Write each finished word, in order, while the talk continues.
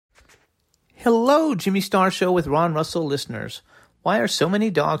Hello, Jimmy Star Show with Ron Russell listeners. Why are so many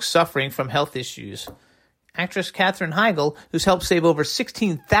dogs suffering from health issues? Actress Katherine Heigl, who's helped save over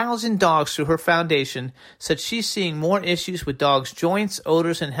 16,000 dogs through her foundation, said she's seeing more issues with dogs' joints,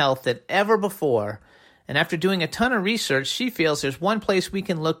 odors, and health than ever before. And after doing a ton of research, she feels there's one place we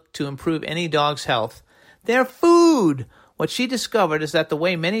can look to improve any dog's health. Their food! What she discovered is that the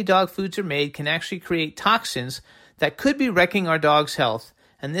way many dog foods are made can actually create toxins that could be wrecking our dog's health.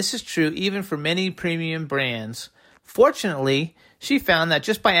 And this is true even for many premium brands. Fortunately, she found that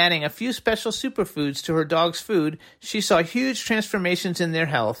just by adding a few special superfoods to her dog's food, she saw huge transformations in their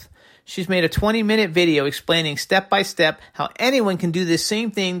health. She's made a 20-minute video explaining step-by-step how anyone can do this same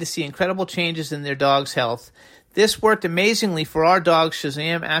thing to see incredible changes in their dog's health. This worked amazingly for our dogs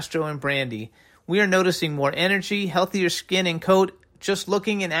Shazam, Astro, and Brandy. We are noticing more energy, healthier skin and coat, just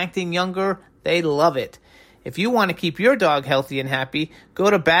looking and acting younger. They love it. If you want to keep your dog healthy and happy, go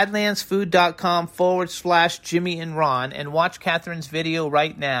to badlandsfood.com/Jimmy and Ron and watch Catherine's video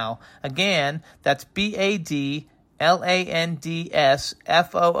right now. Again, that's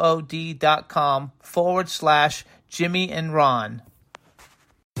badlandsfood.com/Jimmy and Ron.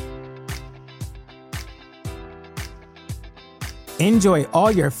 Enjoy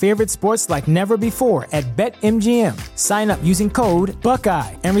all your favorite sports like never before at BetMGM. Sign up using code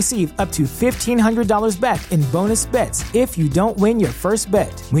Buckeye and receive up to $1,500 back in bonus bets if you don't win your first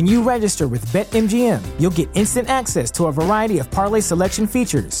bet. When you register with BetMGM, you'll get instant access to a variety of parlay selection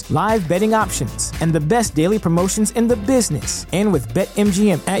features, live betting options, and the best daily promotions in the business. And with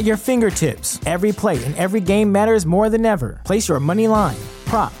BetMGM at your fingertips, every play and every game matters more than ever. Place your money line,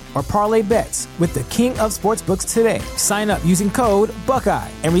 prop, or parlay bets with the king of sportsbooks today. Sign up using code Buckeye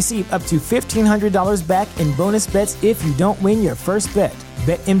and receive up to $1,500 back in bonus bets if you don't win your first bet.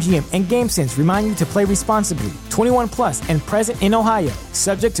 BetMGM and GameSense remind you to play responsibly. 21 plus and present in Ohio,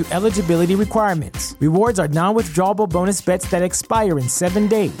 subject to eligibility requirements. Rewards are non-withdrawable bonus bets that expire in 7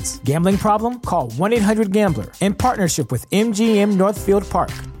 days. Gambling problem? Call 1-800-GAMBLER. In partnership with MGM Northfield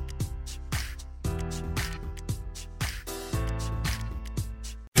Park.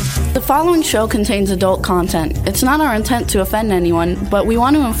 The following show contains adult content. It's not our intent to offend anyone, but we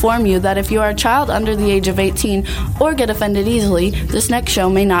want to inform you that if you are a child under the age of 18 or get offended easily, this next show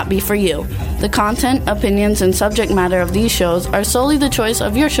may not be for you. The content, opinions, and subject matter of these shows are solely the choice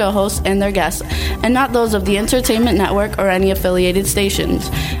of your show hosts and their guests, and not those of the Entertainment Network or any affiliated stations.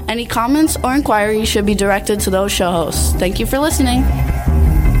 Any comments or inquiries should be directed to those show hosts. Thank you for listening.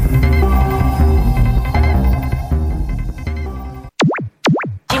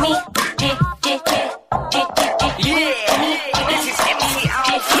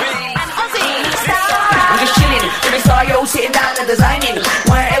 Sitting down and designing,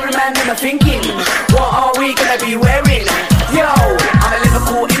 where every man in the thinking, what are we gonna be wearing? Yo, I'm a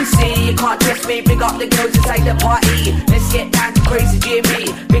Liverpool MC, you can't test me. Big up the girls inside the party. Let's get down to crazy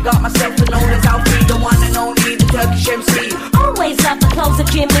Jimmy. Big up myself and known as Alfie, the one and only, the Turkish MC. Always love the clothes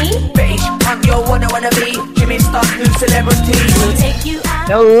of Jimmy. Bitch, I'm your wanna be. Jimmy Star, new celebrity. We'll take you out.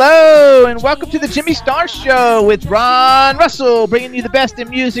 Hello, and welcome to the Jimmy Star Show with Ron Russell, bringing you the best in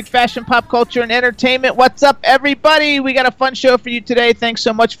music, fashion, pop culture, and entertainment. What's up, everybody? We got a fun show for you today. Thanks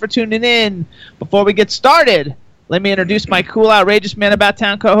so much for tuning in. Before we get started, let me introduce my cool, outrageous man about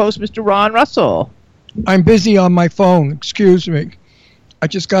town co-host, Mr. Ron Russell. I'm busy on my phone. Excuse me. I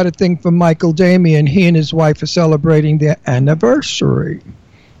just got a thing from Michael Damian. He and his wife are celebrating their anniversary.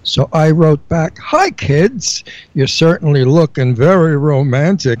 So I wrote back, "Hi, kids. You're certainly looking very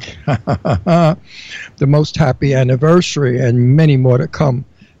romantic." The most happy anniversary and many more to come.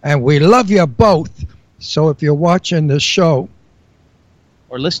 And we love you both. So if you're watching this show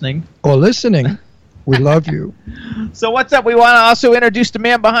Or listening. we love you. So what's up? We want to also introduce the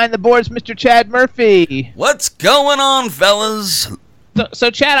man behind the boards, Mr. Chad Murphy. What's going on, fellas?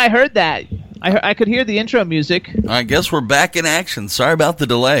 So Chad, I heard that. I could hear the intro music. I guess we're back in action. Sorry about the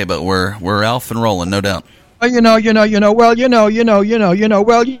delay, but we're off and rolling, no doubt. Well, you know. Is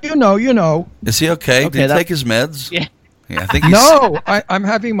he okay? Did he take his meds? Yeah. I think he's... No, I'm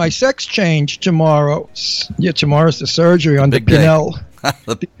having my sex change tomorrow. Yeah, tomorrow's the surgery on Big the Pinel.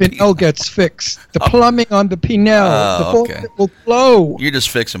 The Pinel gets fixed. The plumbing on the Pinel. The okay. will flow. You're just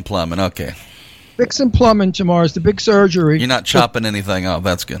fixing plumbing, okay. Fixing plumbing tomorrow is the big surgery. You're not chopping anything off.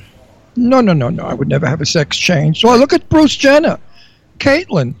 That's good. No. I would never have a sex change. Well, look at Bruce Jenner.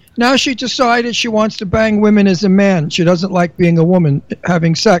 Caitlyn. Now she decided she wants to bang women as a man. She doesn't like being a woman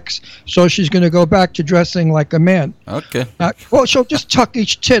having sex, so she's going to go back to dressing like a man. Okay. Well, she'll just tuck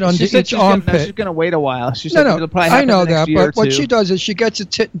each tit under each armpit. She's going to wait a while. I know that, but what she does is she gets a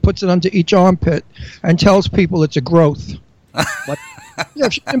tit and puts it under each armpit and tells people it's a growth. What? Yeah,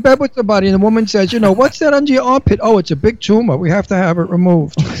 if she's in bed with somebody and the woman says, what's that under your armpit? Oh, it's a big tumor. We have to have it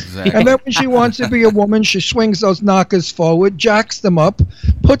removed. Exactly. And then when she wants to be a woman, she swings those knockers forward, jacks them up,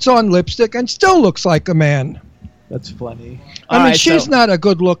 puts on lipstick, and still looks like a man. That's funny. I mean, she's not a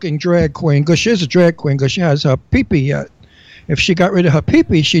good-looking drag queen, because she's a drag queen because she has her pee-pee yet. If she got rid of her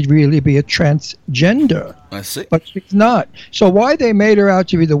pee-pee, she'd really be a transgender. I see. But she's not. So why they made her out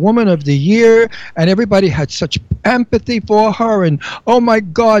to be the woman of the year, and everybody had such empathy for her, and oh my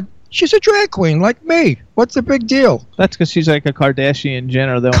God, she's a drag queen like me. What's the big deal? That's because she's like a Kardashian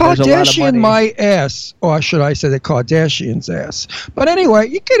Jenner, though. There's a lot of Kardashian money. my ass, or should I say the Kardashian's ass? But anyway,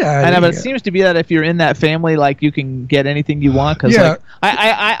 you get out I know, of but here. it seems to be that if you're in that family, like, you can get anything you want. Cause, Yeah. like,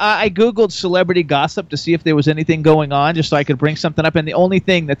 I Googled celebrity gossip to see if there was anything going on, just so I could bring something up. And the only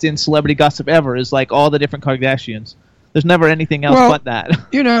thing that's in celebrity gossip ever is, like, all the different Kardashians. There's never anything else but that.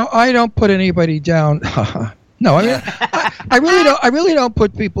 I don't put anybody down. No, I mean, I really don't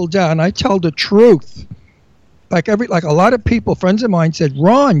put people down. I tell the truth. Like a lot of people, friends of mine said,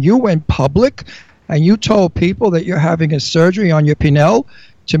 Ron, you went public and you told people that you're having a surgery on your Pinel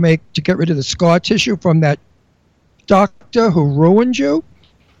to get rid of the scar tissue from that doctor who ruined you,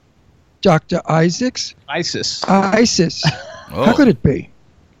 Dr. ISIS. ISIS. Oh. How could it be?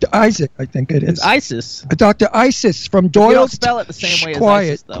 Isaac, I think it is. It's ISIS. Dr. ISIS from You don't Doyle's. spell it the same way as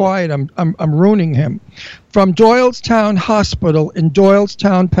ISIS, though. Quiet. I'm ruining him. From Doylestown Hospital in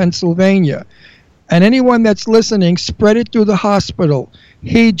Doylestown, Pennsylvania. And anyone that's listening, spread it through the hospital.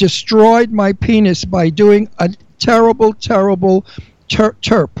 He destroyed my penis by doing a terrible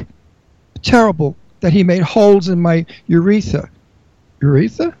terp. Terrible that he made holes in my urethra.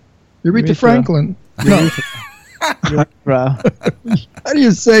 Urethra Franklin. No. Bro. How do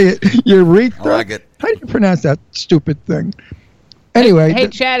you say it? Urethra? I like it. How do you pronounce that stupid thing? Anyway. Hey,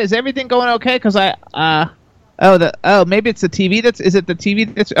 Chad, is everything going okay? Because maybe it's the TV is it the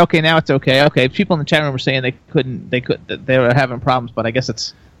TV that's okay? Now it's okay. Okay, people in the chat room were saying they were having problems, but I guess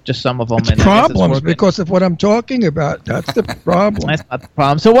it's just some of them. It's problems because of what I'm talking about. That's the problem. That's not the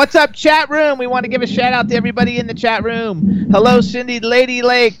problem. So what's up, chat room? We want to give a shout out to everybody in the chat room. Hello, Cindy, Lady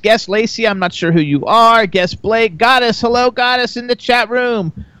Lake, Guest Lacey. I'm not sure who you are. Guest Blake, Goddess. Hello, Goddess in the chat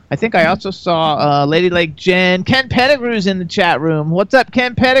room. I think I also saw Lady Lake Jen. Ken Pettigrew's in the chat room. What's up,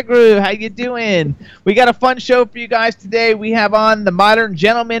 Ken Pettigrew? How you doing? We got a fun show for you guys today. We have on the Modern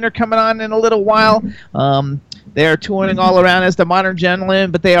Gentlemen are coming on in a little while. They're touring all around as the Modern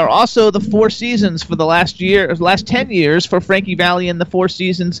Gentlemen, but they are also the Four Seasons for the last 10 years for Frankie Valli and the Four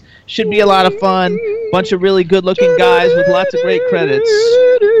Seasons. Should be a lot of fun. Bunch of really good-looking guys with lots of great credits.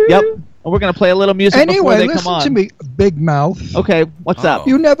 Yep. And we're going to play a little music before they come on. Listen to me, Big Mouth. Okay, what's up?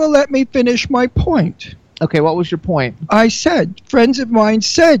 You never let me finish my point. Okay, what was your point? I said, friends of mine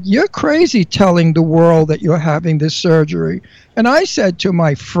said, you're crazy telling the world that you're having this surgery. And I said to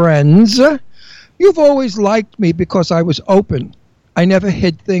my friends, you've always liked me because I was open. I never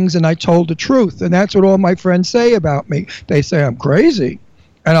hid things and I told the truth. And that's what all my friends say about me. They say I'm crazy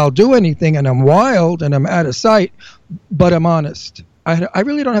and I'll do anything and I'm wild and I'm out of sight, but I'm honest. I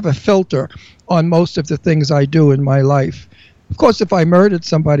really don't have a filter on most of the things I do in my life. Of course, if I murdered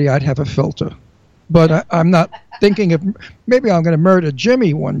somebody, I'd have a filter. But I'm not thinking of maybe I'm going to murder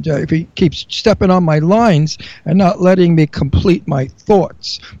Jimmy one day if he keeps stepping on my lines and not letting me complete my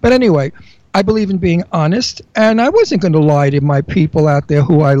thoughts. But anyway, I believe in being honest, and I wasn't going to lie to my people out there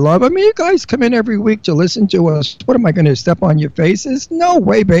who I love. I mean, you guys come in every week to listen to us. What am I going to step on your faces? No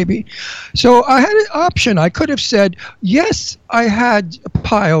way, baby. So I had an option. I could have said, yes, I had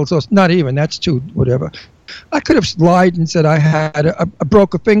piles, or not even, that's too whatever. I could have lied and said I had a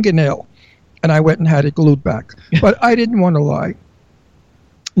broke a fingernail, and I went and had it glued back. But I didn't want to lie.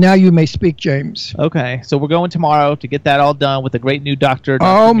 Now you may speak, James. Okay, so we're going tomorrow to get that all done with a great new doctor.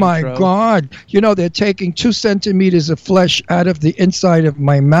 Oh, my God. You know, they're taking 2 centimeters of flesh out of the inside of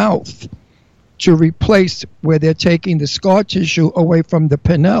my mouth to replace where they're taking the scar tissue away from the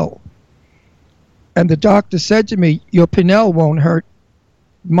Pinel. And the doctor said to me, your Pinel won't hurt.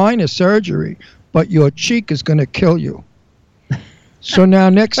 Minor surgery, but your cheek is going to kill you. So now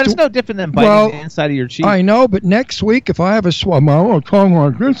But it's no different than biting the inside of your cheek. I know, but next week if I have a tongue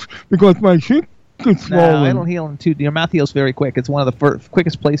like this because my cheek is swollen. No, it'll heal your mouth heals very quick. It's one of the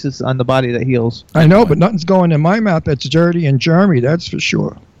quickest places on the body that heals. I know, but nothing's going in my mouth that's dirty and germy, that's for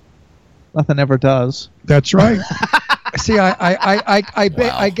sure. Nothing ever does. That's right. See,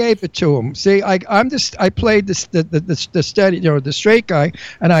 I gave it to him. See, I played the steady, the straight guy,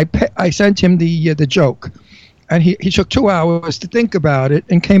 and I sent him the joke. And he took 2 hours to think about it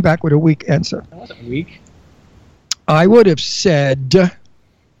and came back with a weak answer. That wasn't weak. I would have said,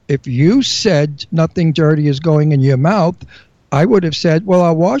 if you said nothing dirty is going in your mouth, I would have said, well,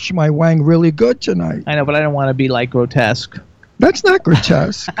 I'll wash my wang really good tonight. I know, but I don't want to be like grotesque. That's not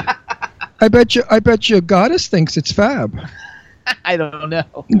grotesque. I bet you Goddess thinks it's fab. I don't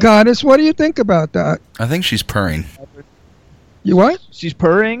know. Goddess, what do you think about that? I think she's purring. You what? She's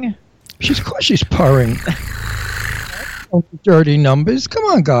purring? Of course she's purring. Dirty numbers. Come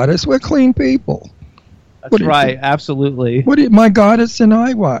on, Goddess. We're clean people. That's right. Absolutely. My Goddess and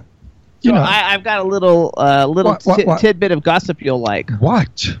I, what? So I've got a little What? tidbit of gossip you'll like.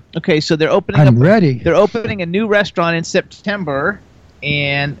 What? Okay, so they're opening. I'm ready. They're opening a new restaurant in September,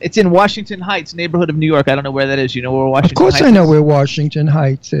 and it's in Washington Heights, neighborhood of New York. I don't know where that is. You know where Washington? Of course, Heights I know is? where Washington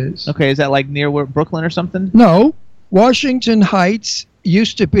Heights is. Okay, is that like near where Brooklyn or something? No, Washington Heights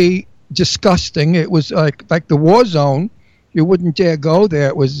used to be disgusting. It was like the war zone. You wouldn't dare go there.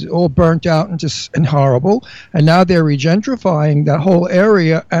 It was all burnt out and horrible. And now they're regentrifying that whole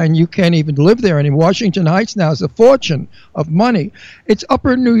area, and you can't even live there anymore. Washington Heights now is a fortune of money. It's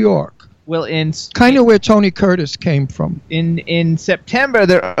upper New York. Well, kind of where Tony Curtis came from. In September,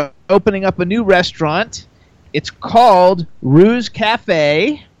 they're opening up a new restaurant. It's called Ruse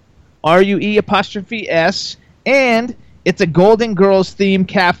Cafe, RUE''S, and it's a Golden Girls themed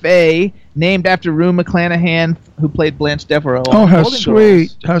cafe named after Rue McClanahan, who played Blanche Devereaux. Oh, how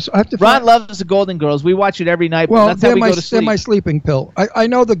sweet! Ron loves the Golden Girls. We watch it every night. Well, that's how we go to sleep. They're my sleeping pill. I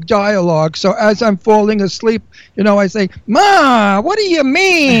know the dialogue, so as I'm falling asleep, I say, "Ma, what do you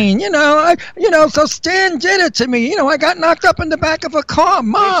mean? So Stan did it to me. I got knocked up in the back of a car.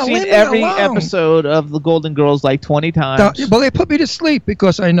 Ma, We've leave seen me every alone." episode of the Golden Girls like 20 times. Well, they put me to sleep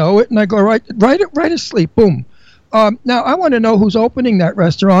because I know it, and I go right asleep. Boom. Now, I want to know who's opening that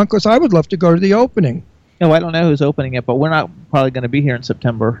restaurant because I would love to go to the opening. No, I don't know who's opening it, but we're not probably going to be here in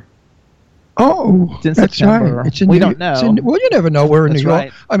September. Oh, it's in that's September. Right. We don't know. Well, you never know. We're in New York.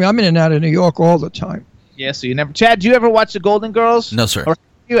 Right. I mean, I'm in and out of New York all the time. Yeah, so you never... Chad, do you ever watch the Golden Girls? No, sir. Or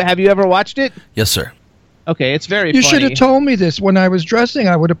have you ever watched it? Yes, sir. Okay, it's very You funny. should have told me this. When I was dressing,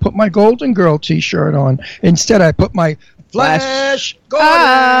 I would have put my Golden Girl T-shirt on. Instead, I put my Flash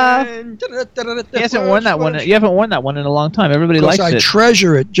Gordon. He hasn't worn that one. You haven't worn that one in a long time. Everybody likes I it.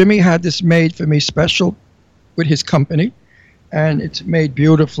 treasure it. Jimmy had this made for me special with his company, and it's made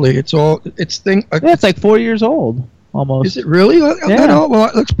beautifully. It's like 4 years old almost. Is it really? Yeah. Well,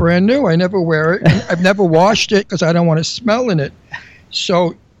 it looks brand new. I never wear it. I've never washed it because I don't want to smell in it.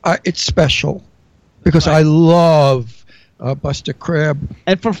 So it's special because I love Buster Crabbe.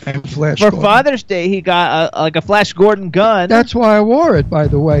 And for Flash Gordon. Father's Day, he got a Flash Gordon gun. That's why I wore it, by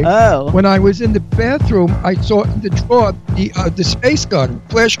the way. Oh. When I was in the bathroom, I saw in the drawer the space gun,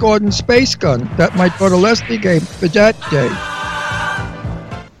 Flash Gordon space gun, that my daughter Leslie gave for that day.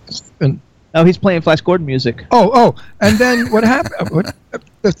 Oh, he's playing Flash Gordon music. Oh, and then what happened?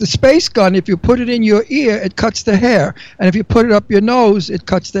 The space gun, if you put it in your ear, it cuts the hair. And if you put it up your nose, it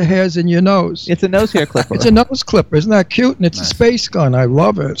cuts the hairs in your nose. It's a nose hair clipper. It's a nose clipper. Isn't that cute? And it's a space gun. I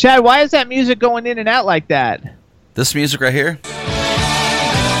love it. Chad, why is that music going in and out like that? This music right here?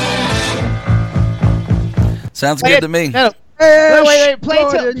 Sounds good to me. No, wait.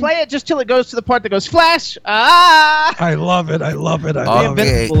 Play it just till it goes to the part that goes Flash. I love it. I love it.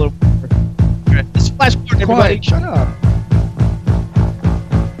 Okay. This is Flash Gordon, everybody. Quiet. Shut up.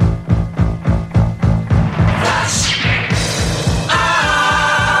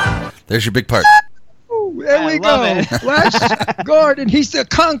 There's your big part. There we go. Flash Gordon. He's the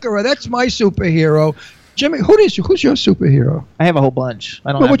conqueror. That's my superhero. Jimmy, who's your superhero? I have a whole bunch.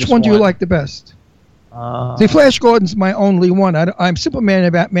 I don't. Well, which one do you like the best? See, Flash Gordon's my only one. I'm Superman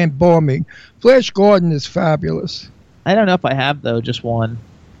and Batman bore me. Flash Gordon is fabulous. I don't know if I have, though, just one.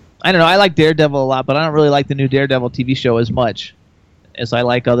 I don't know. I like Daredevil a lot, but I don't really like the new Daredevil TV show as much as I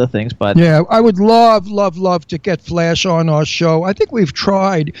like other things. But yeah, I would love to get Flash on our show. I think we've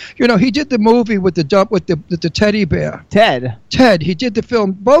tried. He did the movie with the teddy bear. Ted. He did the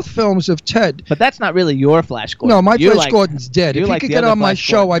film, both films of Ted. But that's not really your Flash Gordon. No, my Flash Gordon's dead. If he could get on my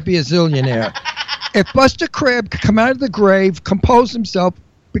show, I'd be a zillionaire. If Buster Crabbe could come out of the grave, compose himself,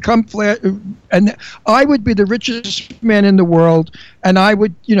 become Flash, and I would be the richest man in the world, and I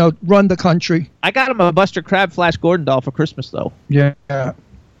would, run the country. I got him a Buster Crabbe Flash Gordon doll for Christmas, though. Yeah. You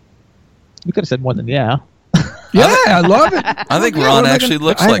could have said more than yeah. Yeah, I love it. I think Ron actually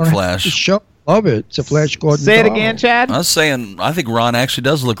looks like Flash. Love it. It's a Flash Gordon Say it doll. again, Chad. I was saying, I think Ron actually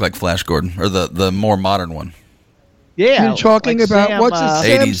does look like Flash Gordon, or the more modern one. Yeah. You're talking like about, Sam, what's his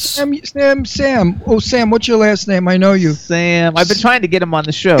 80s. Sam. Oh, Sam, what's your last name? I know you. Sam. I've been trying to get him on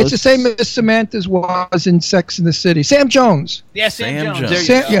the show. It's the same as Samantha's was in Sex and the City. Sam Jones. Yeah, Sam Jones. Jones.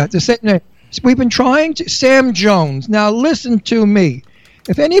 There you go. Yeah, the same name. We've been trying to. Sam Jones. Now listen to me.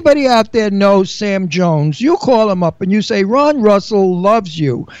 If anybody out there knows Sam Jones, you call him up and you say, Ron Russell loves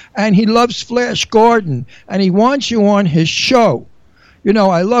you, and he loves Flash Gordon, and he wants you on his show. You know,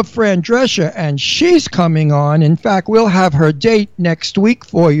 I love Fran Drescher, and she's coming on. In fact, we'll have her date next week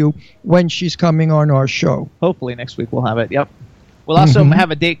for you when she's coming on our show. Hopefully next week we'll have it. Yep. We'll also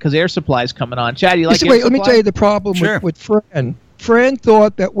have a date because Air Supply's coming on. Chad, you like Air Supply? Let me tell you the problem with Fran. Fran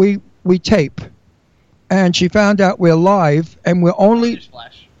thought that we tape. And she found out we're live, and we're only...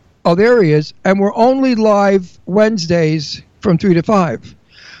 Oh, there he is. And we're only live Wednesdays from 3 to 5.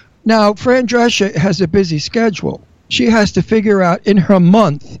 Now, Fran Drescher has a busy schedule. She has to figure out in her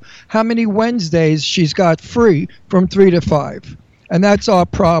month how many Wednesdays she's got free from 3 to 5. And that's our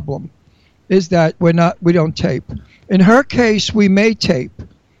problem, is that we don't tape. In her case, we may tape.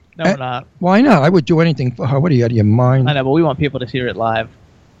 No, we're not. Why not? I would do anything for her. What are you, out of your mind? I know, but we want people to hear it live.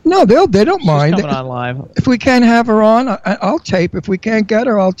 No, they don't mind. She's coming on live. If we can't have her on, I'll tape. If we can't get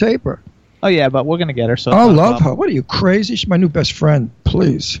her, I'll tape her. Oh, yeah, but we're going to get her. So I love her. What are you, crazy? She's my new best friend.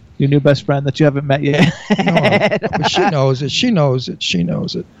 Please. Your new best friend that you haven't met yet? No, but she knows it. She knows it. She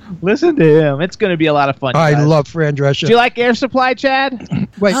knows it. Listen to him. It's going to be a lot of fun. I love Fran Drescher. Do you like Air Supply, Chad?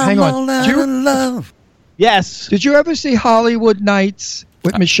 Wait, hang on. Love. Yes. Did you ever see Hollywood Nights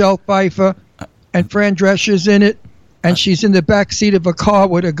with Michelle Pfeiffer and Fran Drescher's in it? And she's in the back seat of a car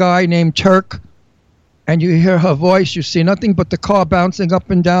with a guy named Turk. And you hear her voice. You see nothing but the car bouncing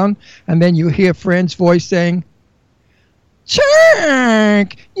up and down. And then you hear Fran's voice saying,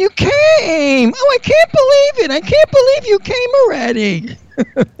 Turk, you came. Oh, I can't believe it. I can't believe you came already.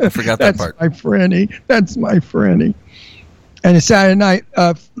 I forgot that part. That's my Franny. That's my Franny. And a Saturday Night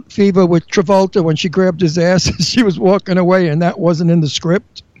Fever with Travolta, when she grabbed his ass as she was walking away, and that wasn't in the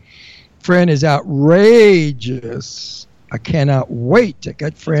script. Fran is outrageous. I cannot wait to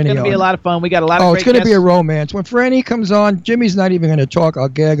get Franny on. It's going to be a lot of fun. We got a lot of great it's going to be a romance. When Franny comes on, Jimmy's not even going to talk. I'll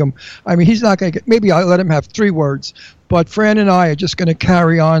gag him. I mean, he's not going to get... Maybe I'll let him have 3 words. But Fran and I are just going to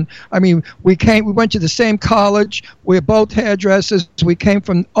carry on. I mean, we went to the same college. We're both hairdressers. We came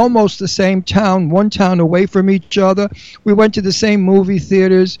from almost the same town, one town away from each other. We went to the same movie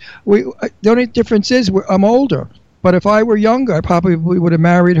theaters. The only difference is I'm older. But if I were younger, I probably would have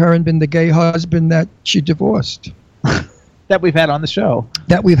married her and been the gay husband that she divorced. That we've had on the show.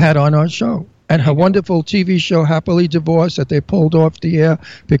 That we've had on our show. And her wonderful TV show, Happily Divorced, that they pulled off the air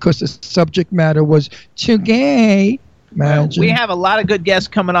because the subject matter was too gay. Imagine. We have a lot of good guests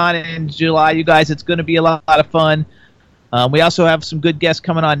coming on in July, you guys. It's going to be a lot of fun. We also have some good guests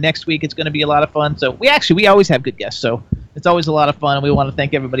coming on next week. It's going to be a lot of fun. So we always have good guests. So it's always a lot of fun, and we want to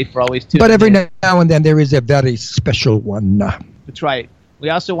thank everybody for always tuning in. But every now and then there is a very special one. That's right. We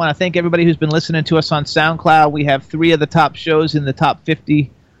also want to thank everybody who's been listening to us on SoundCloud. We have 3 of the top shows in the top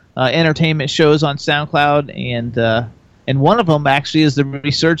 50 entertainment shows on SoundCloud, and one of them actually is the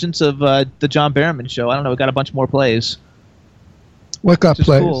resurgence of the John Barrowman Show. I don't know, we got a bunch more plays. What got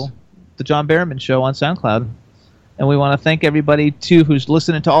plays? Cool. The John Barrowman Show on SoundCloud. And we want to thank everybody, too, who's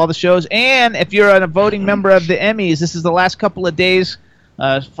listening to all the shows. And if you're a voting member of the Emmys, this is the last couple of days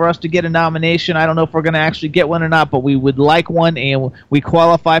for us to get a nomination. I don't know if we're going to actually get one or not, but we would like one, and we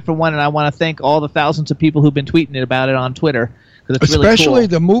qualify for one. And I want to thank all the thousands of people who've been tweeting about it on Twitter. It's especially really cool.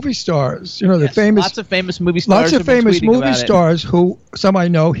 The movie stars, the famous. Lots of famous movie stars. Lots of famous movie stars who some I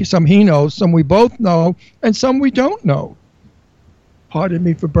know, some he knows, some we both know, and some we don't know. Pardon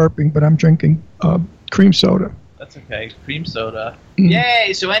me for burping, but I'm drinking cream soda. That's okay. Cream soda.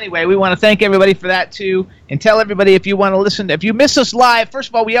 Yay! So anyway, we want to thank everybody for that too, and tell everybody if you want to listen. If you miss us live, first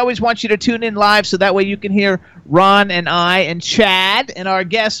of all, we always want you to tune in live, so that way you can hear Ron and I and Chad and our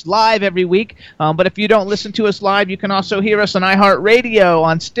guests live every week. But if you don't listen to us live, you can also hear us on iHeartRadio,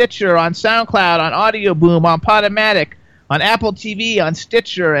 on Stitcher, on SoundCloud, on Audio Boom, on Podomatic, on Apple TV, on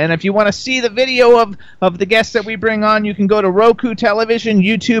Stitcher. And if you want to see the video of the guests that we bring on, you can go to Roku Television,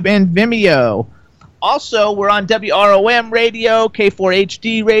 YouTube, and Vimeo. Also, we're on WROM Radio,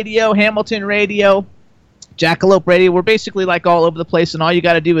 K4HD Radio, Hamilton Radio, Jackalope Radio. We're basically like all over the place, and all you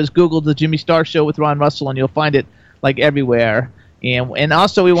got to do is Google The Jimmy Star Show with Ron Russell, and you'll find it like everywhere. And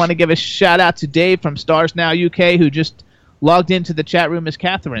also, we want to give a shout-out to Dave from Stars Now UK, who just logged into the chat room as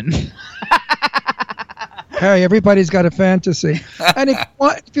Catherine. Hey, everybody's got a fantasy. And if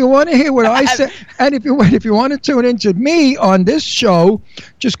you want to hear what I say, and if you want to tune into me on this show,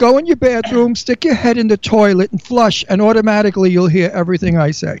 just go in your bathroom, stick your head in the toilet, and flush, and automatically you'll hear everything I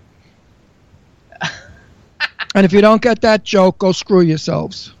say. And if you don't get that joke, go screw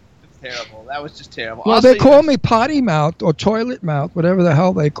yourselves. It's terrible. That was just terrible. Well, also, they call me potty mouth or toilet mouth, whatever the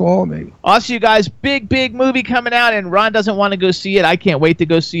hell they call me. Also, you guys, big movie coming out, and Ron doesn't want to go see it. I can't wait to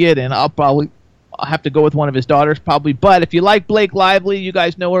go see it, and I'll probably I'll have to go with one of his daughters probably. But if you like Blake Lively, you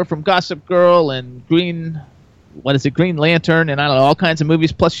guys know her from Gossip Girl and Green Lantern, and I don't know, all kinds of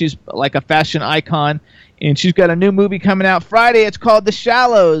movies. Plus, she's like a fashion icon. And she's got a new movie coming out Friday. It's called The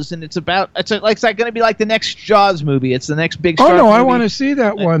Shallows, and it's going to be like the next Jaws movie. It's the next big shark movie. I want to see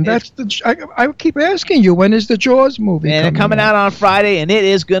that one. I keep asking you, when is the Jaws movie coming out on Friday, and it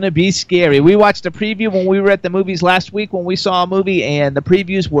is going to be scary. We watched a preview when we were at the movies last week when we saw a movie, and the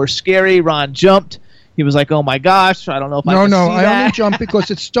previews were scary. Ron jumped. He was like, oh, my gosh, I don't know if I can see that. No, I only jumped because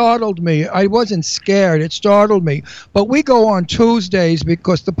it startled me. I wasn't scared. It startled me. But we go on Tuesdays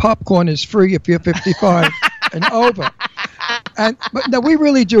because the popcorn is free if you're 55 and over. But no, we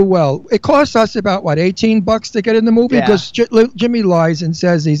really do well. It costs us about, $18 to get in the movie? Because Jimmy lies and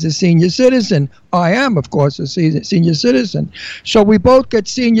says he's a senior citizen. I am, of course, a senior citizen. So we both get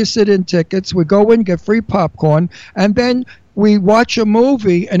senior citizen tickets. We go in, get free popcorn, and then we watch a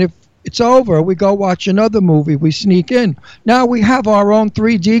movie, and if it's over, we go watch another movie. We sneak in. Now we have our own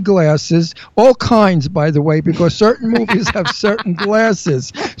 3D glasses, all kinds, by the way, because certain movies have certain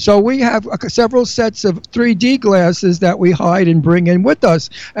glasses. So we have several sets of 3D glasses that we hide and bring in with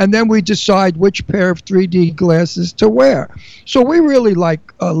us, and then we decide which pair of 3D glasses to wear. So we really like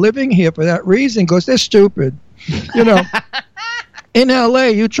living here for that reason, because they're stupid, you know. In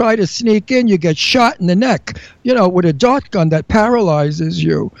L.A., you try to sneak in, you get shot in the neck, with a dart gun that paralyzes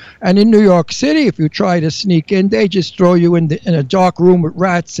you. And in New York City, if you try to sneak in, they just throw you in a dark room with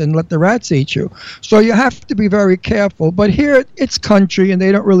rats and let the rats eat you. So you have to be very careful. But here, it's country, and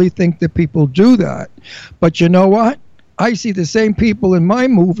they don't really think that people do that. But you know what? I see the same people in my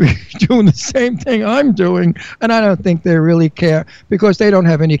movie doing the same thing I'm doing, and I don't think they really care because they don't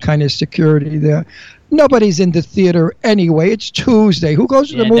have any kind of security there. Nobody's in the theater anyway. It's Tuesday. Who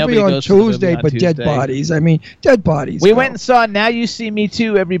goes to the movie on Tuesday but dead bodies? I mean, dead bodies. We went and saw Now You See Me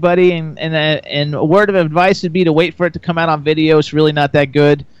Too, everybody, and a word of advice would be to wait for it to come out on video. It's really not that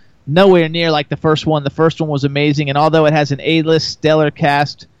good. Nowhere near like the first one. The first one was amazing, and although it has an A-list stellar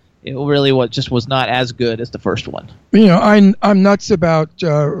cast, it really was not as good as the first one. I'm nuts about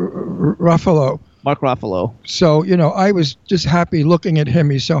Ruffalo. Mark Ruffalo. So, I was just happy looking at him.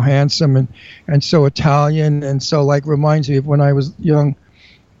 He's so handsome and so Italian, and so, reminds me of when I was young.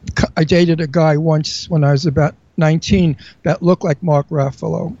 I dated a guy once when I was about 19 that looked like Mark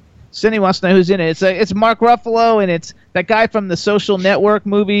Ruffalo. Cindy wants to know who's in it. It's Mark Ruffalo, and it's that guy from the Social Network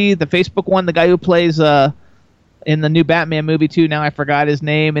movie, the Facebook one, the guy who plays in the new Batman movie, too. Now I forgot his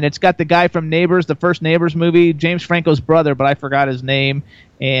name. And it's got the guy from Neighbors, the first Neighbors movie, James Franco's brother, but I forgot his name.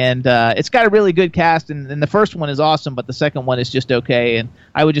 And it's got a really good cast, and the first one is awesome, but the second one is just okay, and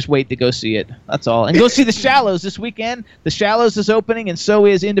I would just wait to go see it. That's all. And go see The Shallows this weekend. The Shallows is opening, and so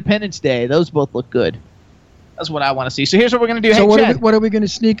is Independence Day. Those both look good. That's what I want to see. So here's what we're going to do. So hey, what are we going to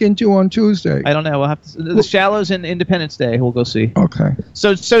sneak into on Tuesday? I don't know. We'll have to. The Shallows and Independence Day. We'll go see. Okay.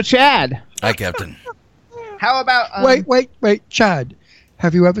 So Chad. Hi, Captain. How about... Wait, Chad.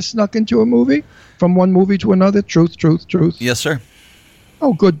 Have you ever snuck into a movie? From one movie to another? Truth. Yes, sir.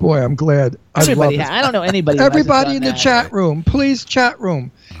 Oh, good boy. I'm glad. I don't know anybody. Everybody in the chat room, please, chat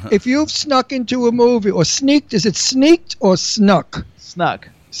room. If you've snuck into a movie or sneaked, is it sneaked or snuck? Snuck.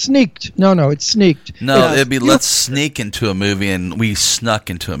 Sneaked. No, it's sneaked. No, it'd be let's sneak into a movie, and we snuck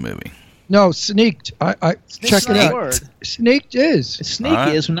into a movie. No, sneaked. I check it out. Word. Sneaked is.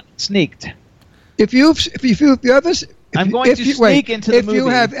 Sneak is not sneaked. If you ever... I'm going to sneak into the movie. If you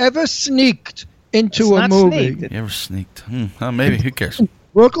have ever sneaked into a movie... You ever sneaked? Maybe. Who cares?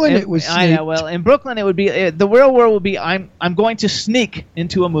 Brooklyn, it was sneaked. I know. Well, in Brooklyn, it would be... the real world would be I'm going to sneak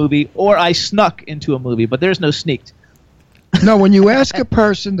into a movie, or I snuck into a movie, but there's no sneaked. No, when you ask a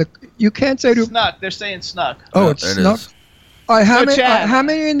person, you can't say to... Snuck. They're saying snuck. Oh, it's snuck. How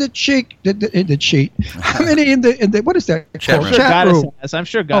many in the cheat? How many in the what is that called? Chat room. I'm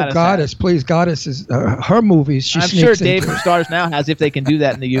sure Goddess. Oh, Goddess, please, Goddess is her movies. I'm sure Dave from Stars Now has, if they can do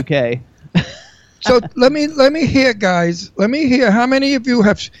that in the UK. So let me hear, guys. Let me hear how many of you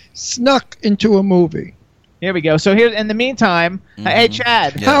have snuck into a movie. Here we go. So here, in the meantime, hey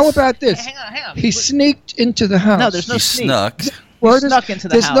Chad. Yes. How about this? Hang on. He sneaked into the house. No, there's no sneak. Snuck. Snuck into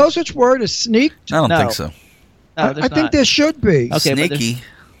the house. There's no such word as sneaked. I don't think so. No, I think there should be. Okay, sneaky.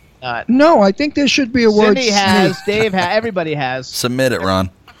 No, I think there should be a word. Cindy has, Dave has, everybody has. Submit it, Ron.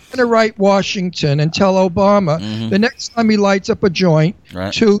 I'm going to write Washington and tell Obama the next time he lights up a joint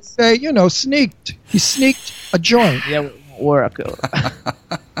to say, sneaked. He sneaked a joint. Yeah,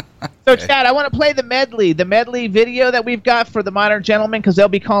 So, Chad, I want to play the medley video that we've got for the Modern Gentleman, because they'll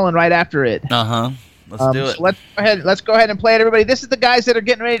be calling right after it. Uh-huh. Let's do it. So let's go ahead and play it, everybody. This is the guys that are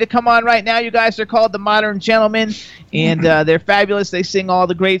getting ready to come on right now. You guys are called the Modern Gentlemen, and they're fabulous. They sing all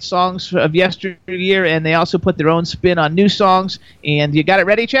the great songs of yesteryear, and they also put their own spin on new songs. And you got it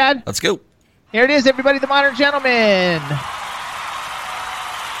ready, Chad? Let's go. Here it is, everybody, the Modern Gentlemen.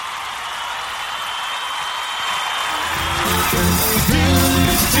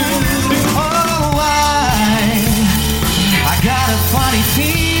 I got a funny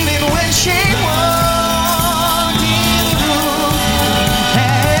feeling when she walked in the room,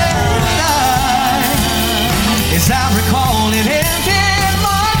 and as I recall, it ended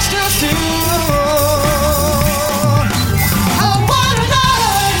much too soon.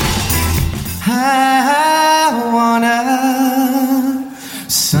 I want a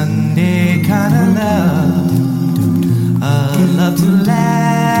Sunday kind of love, a love to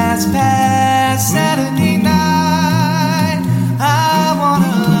last past Saturday night.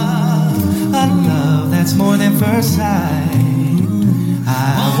 A love that's more than first sight.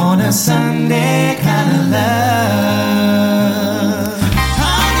 I want a Sunday kind of love.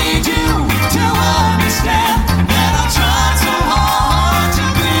 I need you to understand that I tried so hard to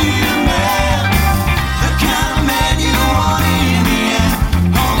be a man, the kind of man you want in the end.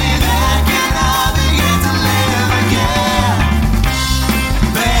 Only then can I begin to live again.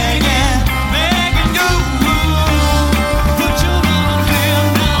 Begging you, put your love in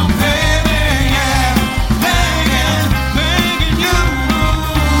now, baby, yeah. Begging you,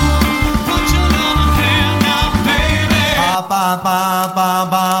 put your love in now, baby. Ba ba ba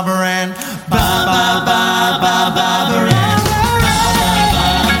Barbara Ann, ba ba ba Barbara Ann.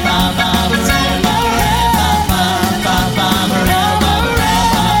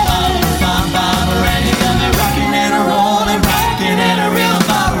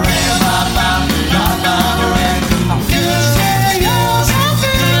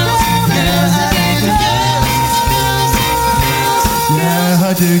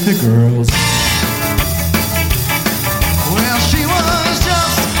 I dig the girls. Well, she was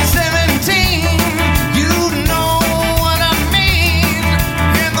just 17. You know what I mean.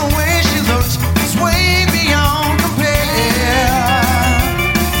 And the way she looked was way beyond compare.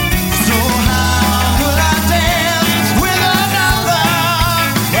 So how could I dance with another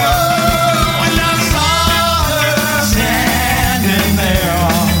when I saw her standing there?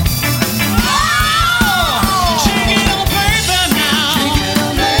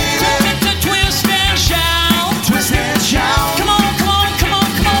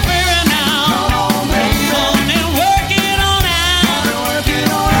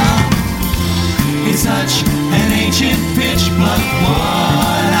 Such an ancient pitch, but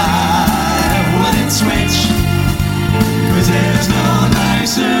one I wouldn't switch, 'cause there's no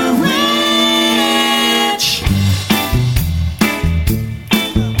nicer rich.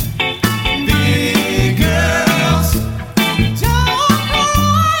 Big girls don't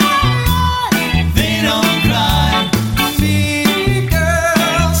cry, they don't cry. Big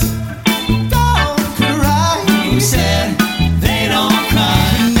girls don't cry. Who said they don't cry?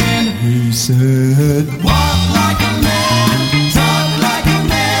 And then who said, walk like a man, talk like a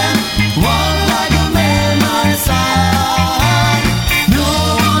man, walk like a man by his side. No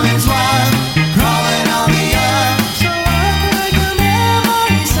woman's wife crawling on the earth, so walk like a man by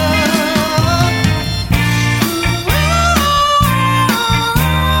his side. Walk.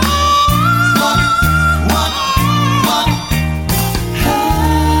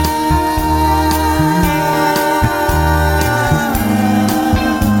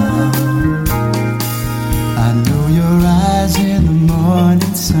 I know your eyes in the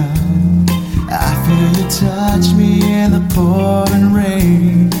morning sun. I feel you touch me in the pouring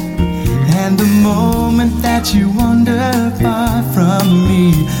rain. And the moment that you wander far from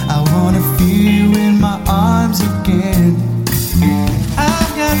me, I wanna feel you in my arms again.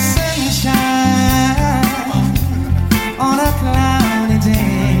 I've got sunshine on a cloudy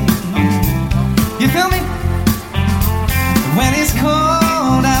day. You feel me? When it's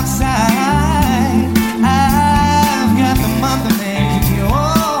cold outside, I've got the month of May.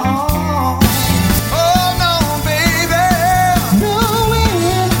 Oh no, baby, no.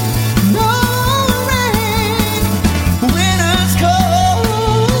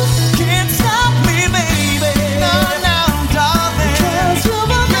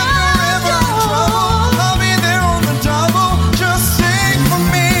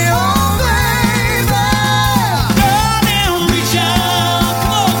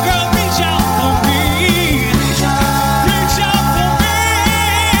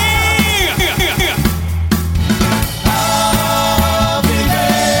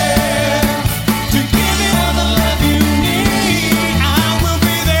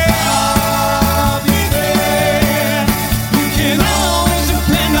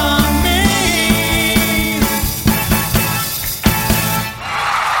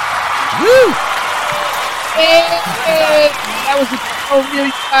 overview,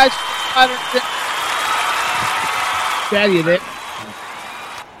 you guys. Chad, you there?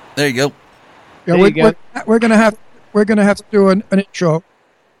 There you go. Yeah, There you go. we're gonna have to do an intro.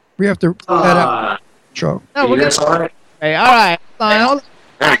 We have to that out intro. No, we're gonna. all right? Hey, all right. Hold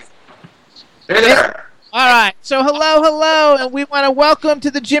on. Hey there. All right. So, hello, and we want to welcome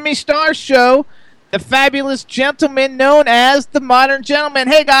to the Jimmy Star Show the fabulous gentleman known as the Modern Gentleman.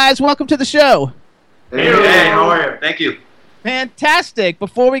 Hey, guys, welcome to the show. Hey, how are you? Thank you. Fantastic.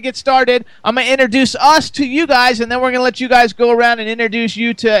 Before we get started, I'm going to introduce us to you guys, and then we're going to let you guys go around and introduce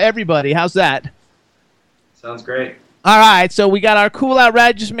you to everybody. How's that? Sounds great. All right. So, we got our cool,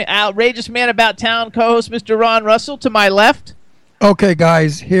 outrageous man about town co-host, Mr. Ron Russell, to my left. Okay,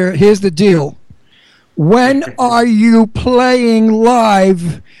 guys, here's the deal. When are you playing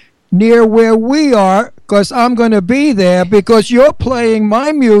live near where we are? Because I'm going to be there because you're playing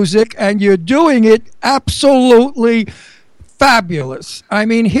my music and you're doing it absolutely fabulous. I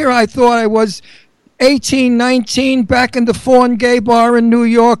mean, here I thought I was 18, 19, back in the Fawn Gay Bar in New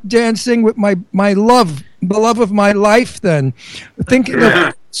York, dancing with the love of my life then. Thinking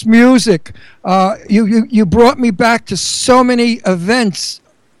of this music. You brought me back to so many events.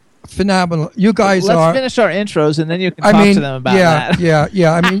 Phenomenal. You guys Let's finish our intros, and then you can talk to them about that.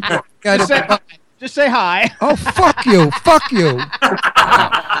 Yeah. I mean, Just say hi. Oh, fuck you. Fuck you.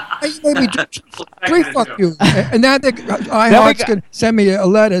 Maybe three fuck you. And now iHeart's going to send me a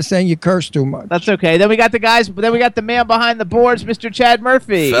letter saying you curse too much. That's okay. Then we got the man behind the boards, Mr. Chad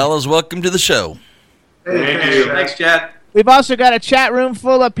Murphy. Fellas, welcome to the show. Thank you. Thanks, Chad. We've also got a chat room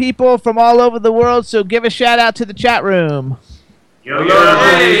full of people from all over the world, so give a shout out to the chat room. Yo,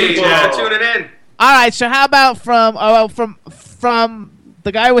 hey, Chad, tuning in. All right, so how about from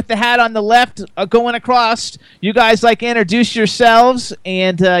the guy with the hat on the left going across, you guys introduce yourselves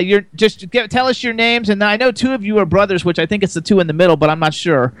and tell us your names. And I know two of you are brothers, which I think it's the two in the middle, but I'm not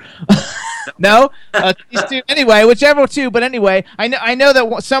sure. No? These two. Anyway, whichever two. But anyway, I know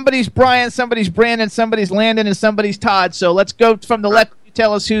that somebody's Brian, somebody's Brandon, somebody's Landon, and somebody's Todd. So let's go from the left. You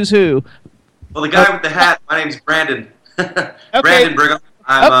tell us who's who. Well, the guy with the hat, my name's Brandon. Okay. Brandon Brigham.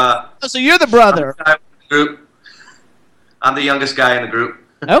 So you're the brother. I'm the youngest guy in the group.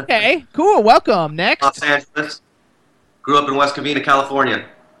 Okay, cool. Welcome. Next. Los Angeles. Grew up in West Covina, California.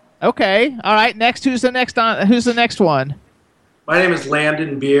 Okay. All right. Next. Who's the next one? My name is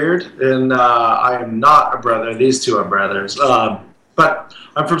Landon Beard, and I am not a brother. These two are brothers. But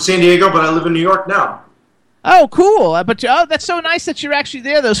I'm from San Diego, but I live in New York now. Oh, cool. That's so nice that you're actually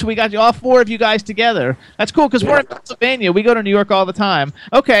there, though, so we got all four of you guys together. That's cool, because we're in Pennsylvania. We go to New York all the time.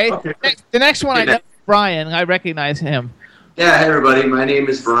 Okay. The next one I know is Brian. I recognize him. Yeah, hey, everybody. My name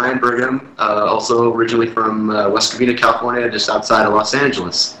is Brian Brigham, also originally from West Covina, California, just outside of Los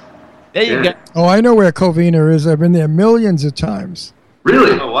Angeles. There you go. Oh, I know where Covina is. I've been there millions of times.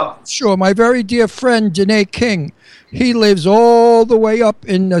 Really? Oh, wow. Sure. My very dear friend, Janae King, he lives all the way up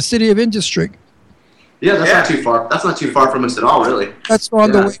in the City of Industry. Yeah, that's not too far. That's not too far from us at all, really. That's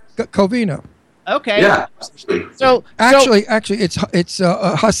on the way to Covina. Okay. Yeah. So actually, it's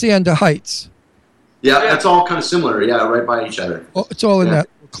Hacienda Heights. Yeah, that's all kind of similar. Yeah, right by each other. Oh, it's all in that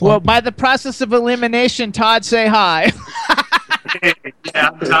clump. Well, by the process of elimination, Todd, say hi. Yeah,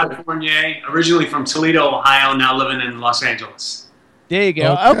 I'm Todd Fournier, originally from Toledo, Ohio, now living in Los Angeles. There you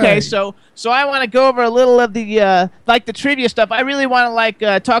go. Okay, so I want to go over a little of the the trivia stuff. I really want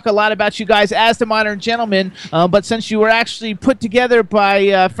to talk a lot about you guys as the Modern Gentlemen. But since you were actually put together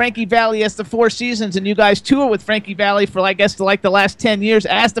by Frankie Valli as the Four Seasons, and you guys tour with Frankie Valli for the last 10 years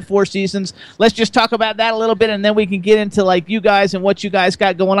as the Four Seasons, let's just talk about that a little bit, and then we can get into you guys and what you guys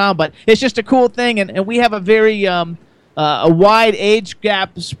got going on. But it's just a cool thing, and we have a very a wide age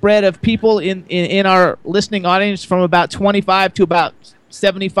gap spread of people in our listening audience from about 25 to about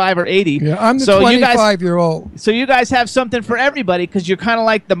 75 or 80. Yeah, I'm the 25-year-old. So you guys have something for everybody because you're kind of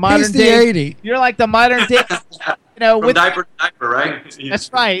like the modern He's the day. 80. You're like the modern day. From diaper to diaper, right?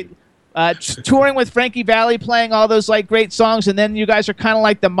 That's right. Touring with Frankie Valli, playing all those great songs, and then you guys are kind of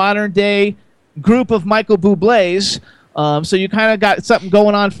like the modern day group of Michael Bublé's. So you kind of got something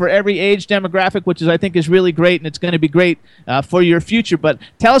going on for every age demographic, which I think is really great, and it's going to be great for your future. But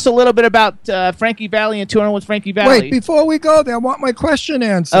tell us a little bit about Frankie Valli and touring with Frankie Valli. Wait, before we go there, I want my question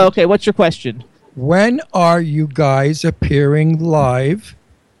answered. Oh, okay, what's your question? When are you guys appearing live,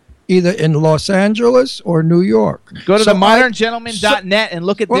 either in Los Angeles or New York? Go to themodernGentleman.net and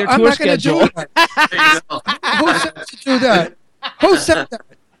look at their tour schedule. Who said to do that? Who said that?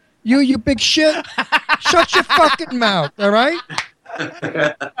 You big shit. Shut your fucking mouth, all right?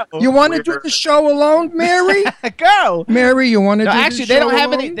 You want to do the show alone, Mary? Go, Mary. You want to do actually, the they show don't have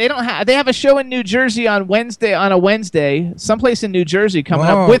alone? any. They don't have. They have a show in New Jersey on a Wednesday, someplace in New Jersey coming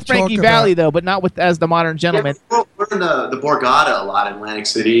up with Frankie talk Valli about- though, but not with as the Modern Gentleman. Yeah, we're in the Borgata a lot in Atlantic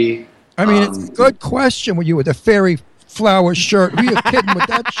City. I mean, it's a good question with you with the fairy flower shirt. Who you kidding with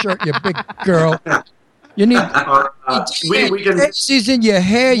that shirt, you big girl? You need we can. daisies in your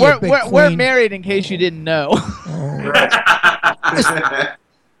hair, you big We're queen. married, in case you didn't know.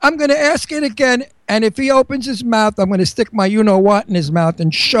 I'm going to ask it again, and if he opens his mouth, I'm going to stick my you-know-what in his mouth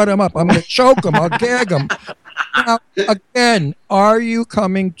and shut him up. I'm going to choke him. I'll gag him. Now, again, are you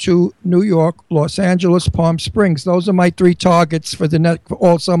coming to New York, Los Angeles, Palm Springs? Those are my 3 targets for for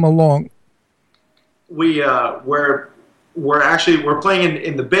all summer long. We're playing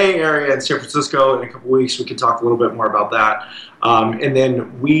in the Bay Area in San Francisco in a couple weeks. We can talk a little bit more about that. And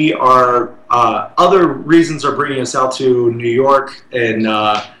then we are other reasons are bringing us out to New York in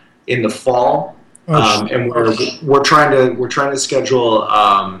the fall, and we're trying to schedule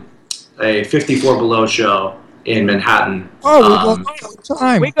a 54 Below show in Manhattan. Oh, we go all the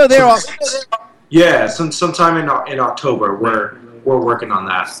time. We go there all. Yeah, sometime in October. We're working on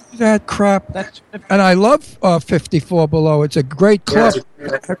that. That crap. And I love 54 Below. It's a great club.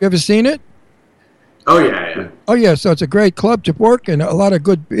 Have you ever seen it? Oh, yeah. Oh, yeah. So it's a great club to work in. A lot of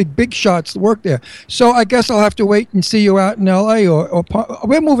good big shots to work there. So I guess I'll have to wait and see you out in L.A. or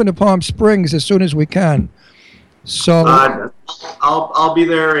we're moving to Palm Springs as soon as we can. So I'll be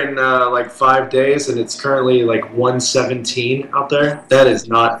there in like 5 days, and it's currently like 117 out there. That is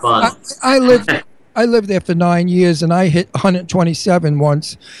not fun. I lived there for 9 years, and I hit 127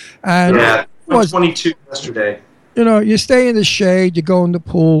 once. And yeah, it was 22 yesterday. You know, you stay in the shade, you go in the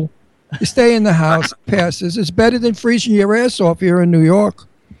pool, you stay in the house, passes. It's better than freezing your ass off here in New York.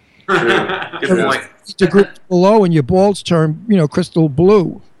 Good point. Degrees below, and your balls turn, crystal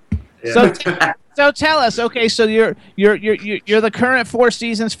blue. Yeah. So tell us, okay, so you're the current Four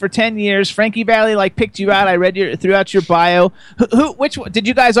Seasons for 10 years. Frankie Valli picked you out. I read throughout your bio. Which one did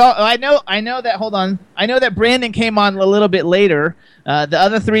you guys all? I know that. Hold on. I know that Brandon came on a little bit later. The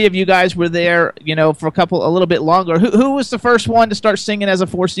other 3 of you guys were there, for a little bit longer. Who was the first one to start singing as a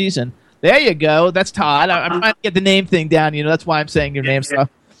Four Season? There you go. That's Todd. I'm trying to get the name thing down. That's why I'm saying your name stuff.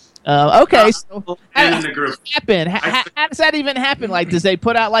 Okay, so how does that even happen? Does they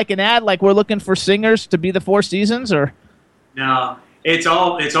put out an ad we're looking for singers to be the Four Seasons, or? No, it's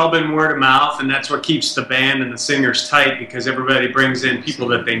all been word of mouth, and that's what keeps the band and the singers tight because everybody brings in people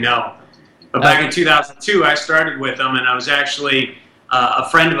that they know. But back in 2002, I started with them, and I was actually a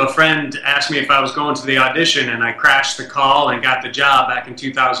friend of a friend asked me if I was going to the audition, and I crashed the call and got the job back in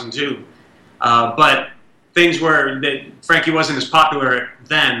 2002. But things were that Frankie wasn't as popular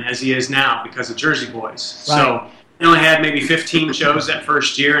then as he is now because of Jersey Boys. Right. So we only had maybe 15 shows that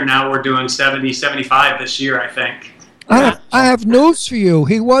first year, and now we're doing 70, 75 this year, I think. I have news for you.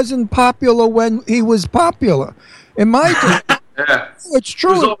 He wasn't popular when he was popular. In my day, it's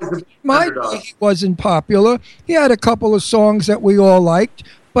true. In my day, he wasn't popular. He had a couple of songs that we all liked,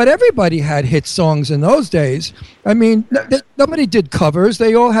 but everybody had hit songs in those days. I mean, nobody did covers.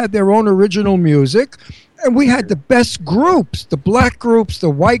 They all had their own original music. And we had the best groups, the black groups,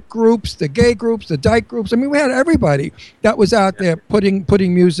 the white groups, the gay groups, the dyke groups. I mean, we had everybody that was out there putting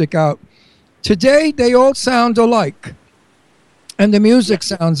music out. Today, they all sound alike. And the music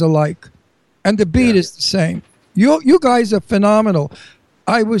sounds alike. And the beat is the same. You guys are phenomenal.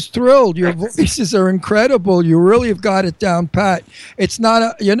 I was thrilled. Your voices are incredible. You really have got it down pat. It's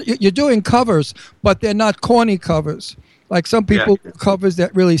not you're doing covers, but they're not corny covers. Like some people do covers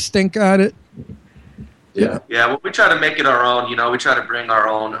that really stink at it. Yeah. Well, we try to make it our own. We try to bring our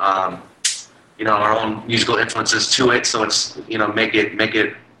own, our own musical influences to it. So it's, make it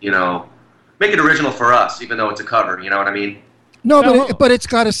original for us, even though it's a cover. You know what I mean? No, but it's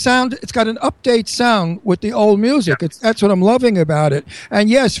got a sound. It's got an update sound with the old music. That's what I'm loving about it. And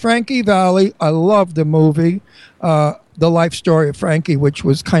yes, Frankie Valli. I love the movie, The Life Story of Frankie, which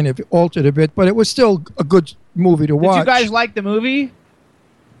was kind of altered a bit, but it was still a good movie to watch. Did you guys like the movie?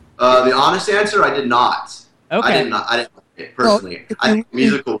 The honest answer, I did not. Okay. I didn't like it personally. Well, I think the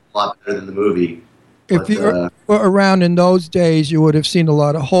musical was a lot better than the movie. If you were around in those days, you would have seen a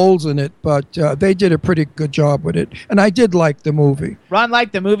lot of holes in it, but they did a pretty good job with it. And I did like the movie. Ron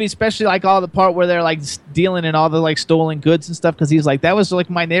liked the movie, especially all the part where they're dealing in all the stolen goods and stuff, because he's that was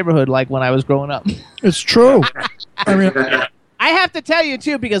my neighborhood when I was growing up. It's true. I mean, I have to tell you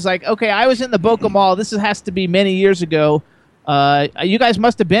too, because I was in the Boca Mall. This has to be many years ago. You guys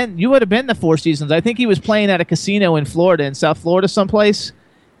must have been. You would have been the Four Seasons. I think he was playing at a casino in Florida, in South Florida, someplace.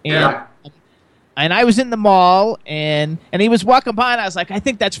 And And I was in the mall, and he was walking by, and I was like, I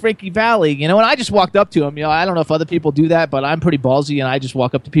think that's Frankie Valli, you know. And I just walked up to him. You know, I don't know if other people do that, but I'm pretty ballsy, and I just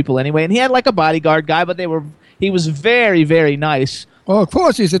walk up to people anyway. And he had like a bodyguard guy, but he was very, very nice. Oh, of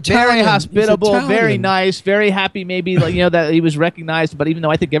course, he's Italian. Very hospitable, He's very Italian. nice, very happy. Maybe like, you know, that he was recognized. But even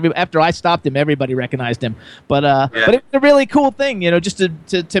though I think after I stopped him, everybody recognized him. But it was a really cool thing, you know, just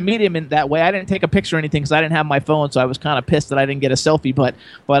to meet him in that way. I didn't take a picture or anything because I didn't have my phone, so I was kind of pissed that I didn't get a selfie. But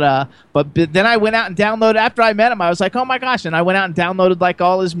then I went out and downloaded. After I met him, I was like, oh my gosh! And I went out and downloaded like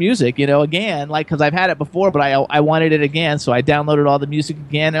all his music, you know, again, like because I've had it before, but I wanted it again, so I downloaded all the music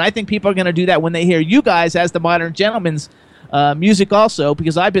again. And I think people are going to do that when they hear you guys as the Modern Gentlemen's music also,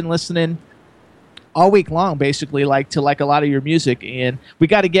 because I've been listening all week long basically to a lot of your music, and we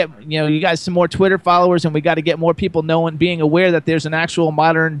got to get, you know, you guys some more Twitter followers, and we got to get more people knowing, being aware that there's an actual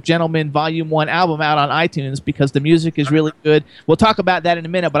Modern Gentleman Volume 1 album out on iTunes, because the music is really good. We'll talk about that in a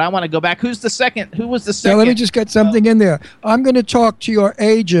minute, but I want to go back. Who was the second? Now, let me just get something in there. I'm going to talk to your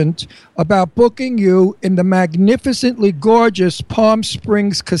agent about booking you in the magnificently gorgeous Palm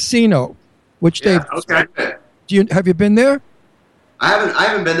Springs Casino, which they've... Okay. Have you been there? I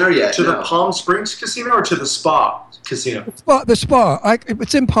haven't been there yet. To the Palm Springs Casino or to the Spa Casino? The Spa.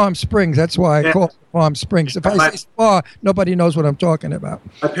 It's in Palm Springs. That's why I call it Palm Springs. If I say Spa, nobody knows what I'm talking about.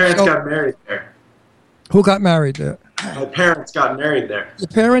 My parents got married there. Who got married there? My parents got married there. Your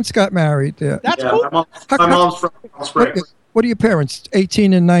parents got married there. That's cool. My mom's from Palm Springs. What are your parents,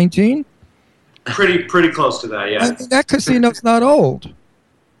 18 and 19? Pretty close to that, yeah. That casino's not old.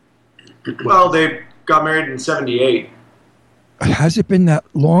 Well, they got married in 78. Has it been that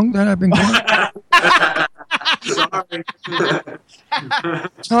long that I've been going?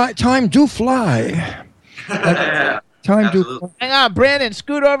 Time do fly. Time do fly. Hang on, Brandon,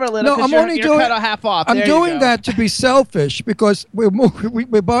 scoot over a little. No, I'm only you're doing cut half off. I'm There you doing go. that to be selfish, because we're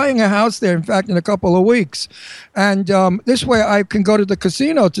buying a house there. In fact, in a couple of weeks, and this way I can go to the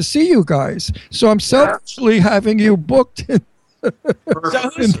casino to see you guys. So I'm selfishly having you booked in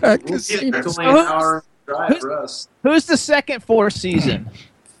that casino. Who's the second Four Season?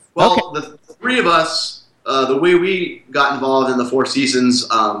 Well, the three of us, the way we got involved in the Four Seasons,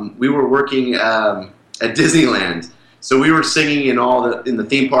 we were working at Disneyland. So we were singing in the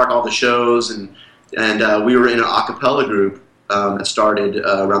theme park, all the shows, and we were in an a cappella group that started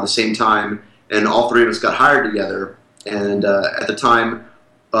around the same time, and all three of us got hired together. And at the time,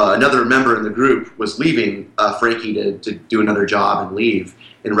 another member in the group was leaving Frankie to do another job and leave,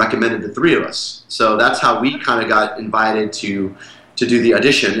 and recommended the three of us. So that's how we kind of got invited to do the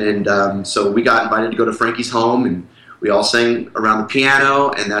audition. And so we got invited to go to Frankie's home, and we all sang around the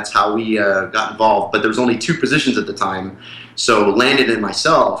piano, and that's how we got involved. But there was only 2 positions at the time. So Landon and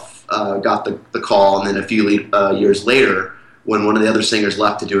myself got the call, and then a few years later, when one of the other singers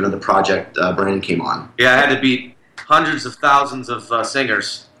left to do another project, Brandon came on. Yeah, I had to beat hundreds of thousands of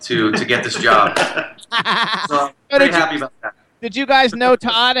singers to get this job. So I'm pretty happy about that. Did you guys know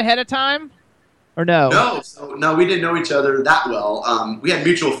Todd ahead of time, or no? No, we didn't know each other that well. We had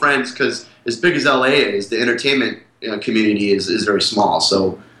mutual friends because, as big as LA is, the entertainment community is very small.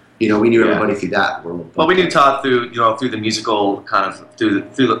 So, we knew everybody through that world. Well, we knew Todd through the musical kind of through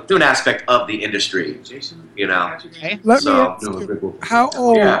an aspect of the industry. Let me ask you, how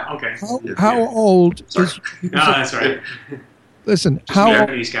old? Yeah. Okay. How old is? No, that's right. Listen, Just how married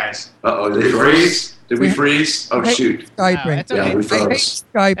old? these guys. Did we freeze? Did we freeze? Oh, shoot. Skyping. It's okay. Yeah, we froze.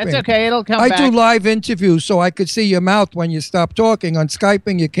 Skyping. It's okay. It'll come I back. do live interviews, so I could see your mouth when you stop talking. On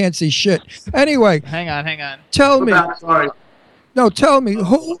Skyping, you can't see shit. Anyway, Hang on. tell me. Sorry. No, tell me.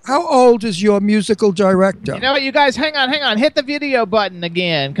 How old is your musical director? You know what, you guys? Hang on. Hit the video button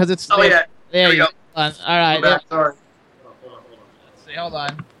again, because it's. Oh, yeah. There we you go. go. All right. Sorry. Let's see. Hold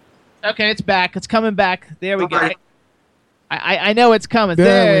on. Okay, it's back. It's coming back. There we go. All right. I know it's coming.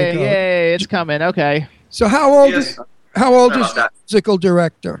 There we go. Yay, it's coming. Okay. So how old Yes. is your that. musical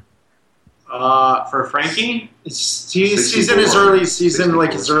director? For Frankie, He's in his early season,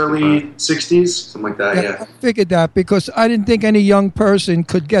 like his early 60s. Something like that, yeah. I figured that because I didn't think any young person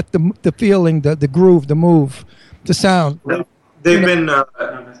could get the feeling, the groove, the move, the sound. They've been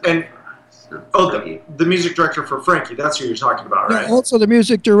the music director for Frankie. That's who you're talking about, right? Also, the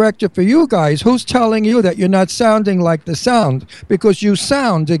music director for you guys. Who's telling you that you're not sounding like the sound? Because you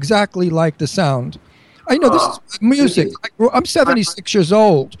sound exactly like the sound. I know this is music. I'm 76 years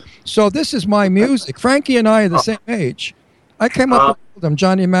old, so this is my music. Frankie and I are the same age. I came up with them,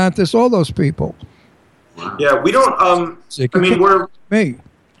 Johnny Mathis, all those people. Yeah, we don't. I mean, we're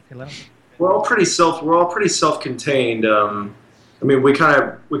all pretty self-contained. I mean, we kind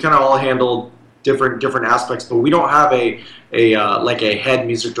of all handled different aspects, but we don't have a like a head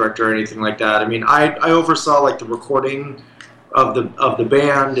music director or anything like that. I mean, I oversaw like the recording of the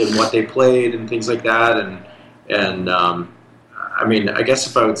band and what they played and things like that, and I mean, I guess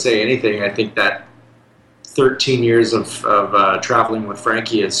if I would say anything, I think that 13 years of traveling with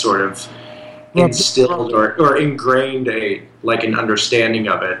Frankie has sort of instilled or ingrained an understanding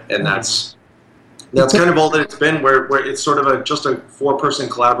of it, and that's kind of all that it's been. Where it's sort of just a 4-person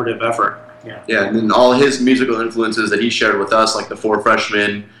collaborative effort. Yeah, and then all his musical influences that he shared with us, like the Four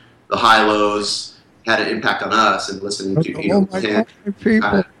Freshmen, the High-Lows, had an impact on us, and listening to him.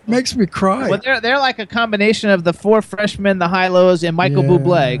 People makes me cry. Well, they're like a combination of the Four Freshmen, the High-Lows, and Michael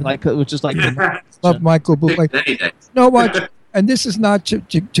Bublé, which is like love Michael Bublé. No, what? And this is not to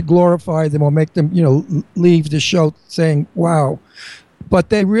glorify them or make them, leave the show saying, wow. But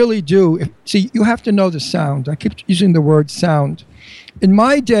they really do. See, you have to know the sound. I keep using the word sound. In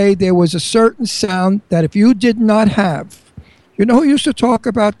my day, there was a certain sound that if you did not have, you know who used to talk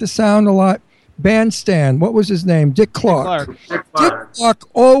about the sound a lot? Bandstand. What was his name? Dick Clark. Dick Clark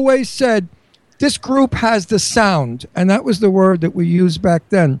always said, this group has the sound. And that was the word that we used back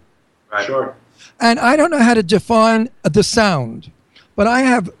then. Right. Sure. And I don't know how to define the sound, but I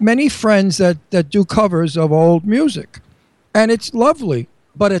have many friends that do covers of old music. And it's lovely,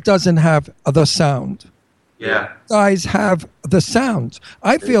 but it doesn't have the sound. Yeah. Guys have the sound.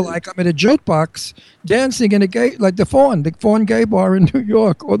 I feel like I'm at a jukebox dancing in the Fawn Gay Bar in New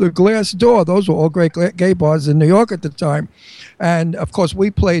York, or the Glass Door. Those were all great gay bars in New York at the time. And, of course, we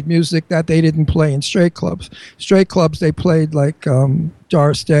played music that they didn't play in straight clubs. Straight clubs, they played like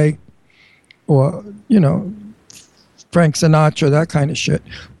Doris Day or, Frank Sinatra, that kind of shit,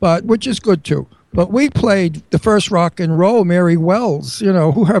 which is good, too. But we played the first rock and roll, Mary Wells.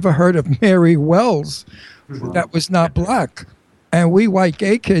 Who ever heard of Mary Wells? That was not black. And we white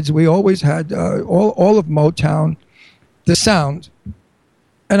gay kids, we always had all of Motown, the sound.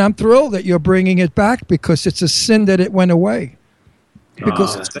 And I'm thrilled that you're bringing it back, because it's a sin that it went away.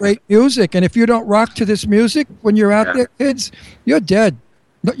 Because it's great music. And if you don't rock to this music when you're out there, kids, you're dead.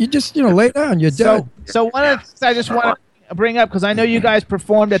 You just, lay down, you're dead. So one of the things I just want to bring up, because I know you guys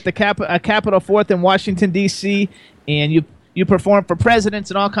performed at the Capitol 4th in Washington, D.C., and you performed for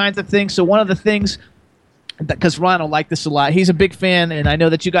presidents and all kinds of things. So one of the things, because Ron will like this a lot, he's a big fan, and I know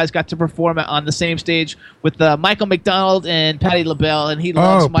that you guys got to perform on the same stage with Michael McDonald and Patti LaBelle, and he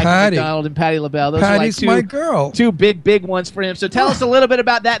loves Michael McDonald and Patti LaBelle. Those Patti's are like my girl. Two big ones for him. So tell us a little bit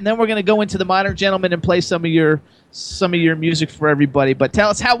about that, and then we're going to go into the Modern Gentleman and play some of your music for everybody. But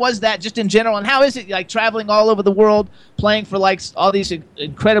tell us, how was that just in general, and how is it like traveling all over the world, playing for like all these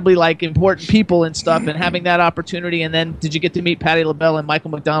incredibly like important people and stuff, and having that opportunity? And then did you get to meet Patti LaBelle and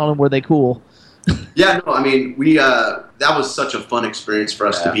Michael McDonald, and were they cool? Yeah, no, I mean, we that was such a fun experience for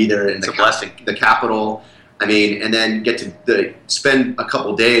us to be there in the Capitol. I mean, and then get to spend a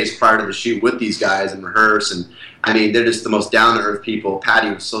couple days prior to the shoot with these guys and rehearse. And I mean, they're just the most down-to-earth people.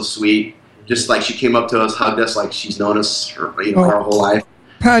 Patti was so sweet. Just like she came up to us, hugged us like she's known us for our whole life.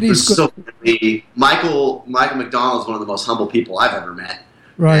 Patti's good. So friendly. Michael McDonald is one of the most humble people I've ever met.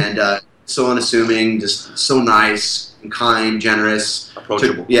 Right. And so unassuming, just so nice and kind, generous.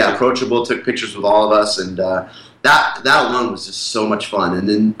 Approachable. Approachable. Took pictures with all of us, and that alone was just so much fun. And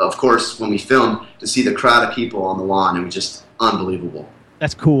then, of course, when we filmed, to see the crowd of people on the lawn, it was just unbelievable.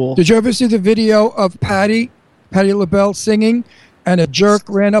 That's cool. Did you ever see the video of Patti LaBelle singing, and a jerk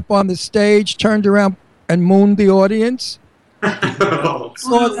ran up on the stage, turned around, and mooned the audience?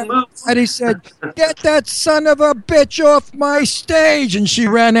 Patti said, "Get that son of a bitch off my stage," and she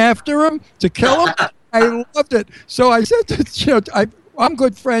ran after him to kill him. I loved it. So I said, I'm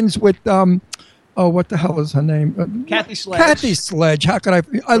good friends with what the hell is her name? Kathy Sledge. Kathy Sledge. How could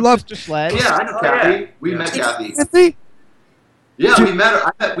I love Mr. Sledge. Yeah, I know Kathy. We met Kathy. Kathy? Yeah, we met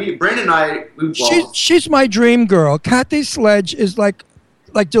her. Brandon and I. She's my dream girl. Kathy Sledge is like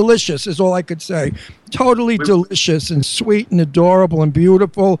delicious is all I could say. Totally delicious and sweet and adorable and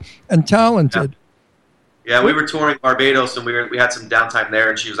beautiful and talented. Yeah, we were touring Barbados, and we had some downtime there,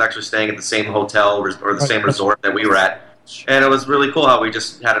 and she was actually staying at the same hotel or the same resort that we were at. And it was really cool how we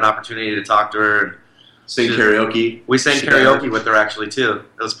just had an opportunity to talk to her and sing karaoke. We sang karaoke with her actually too.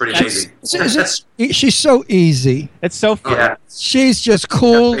 It was pretty amazing. She's so easy. It's so fun. Yeah. She's just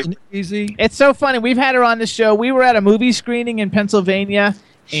cool and easy. It's so funny. We've had her on the show. We were at a movie screening in Pennsylvania,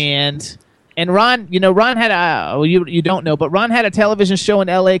 and Ron, Ron had you don't know, but Ron had a television show in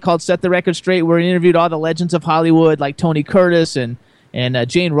L.A. called Set the Record Straight, where he interviewed all the legends of Hollywood, like Tony Curtis and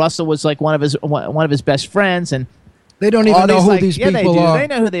Jane Russell was like one of his best friends, and They don't even know who these people they do. are. They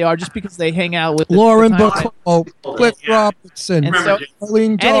know who they are just because they hang out with Lauren the Bacall, Cliff Robertson,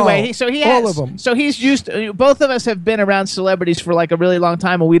 Arlene Dahl, anyway, so he all has, of them. So he's used. Both of us have been around celebrities for like a really long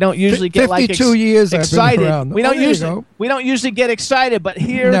time, and we don't usually get 52 years excited. I've been around. We don't usually get excited, but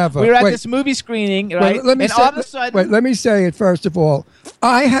here Never. we're at Wait. this movie screening, right? Well, let me and say, all of a sudden, let me say it first of all.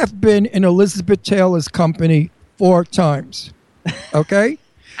 I have been in Elizabeth Taylor's company 4 times. Okay?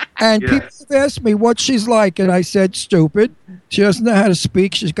 And people have asked me what she's like, and I said, stupid. She doesn't know how to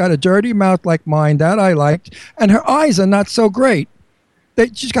speak. She's got a dirty mouth like mine. That I liked. And her eyes are not so great.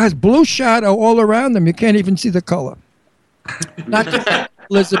 She's got blue shadow all around them. You can't even see the color. Not just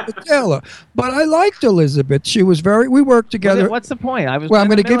Elizabeth Taylor. But I liked Elizabeth. She was we worked together. What's the point? I'm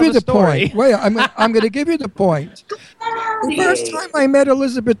going to give you the point. Wait, I'm going to give you the point. The first time I met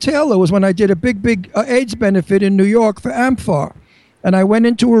Elizabeth Taylor was when I did a big AIDS benefit in New York for AMFAR. And I went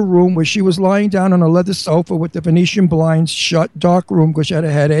into a room where she was lying down on a leather sofa with the Venetian blinds shut, dark room because she had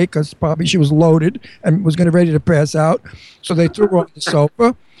a headache because probably she was loaded and was ready to pass out. So they threw her on the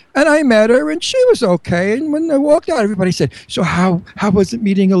sofa. And I met her, and she was okay. And when I walked out, everybody said, so how was it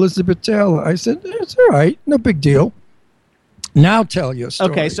meeting Elizabeth Taylor? I said, it's all right. No big deal. Now tell your story.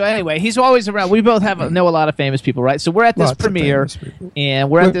 Okay, so anyway, he's always around. We both know a lot of famous people, right? So we're at this premiere, and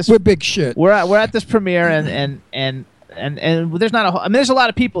we're big shit. We're at this premiere, and there's there's a lot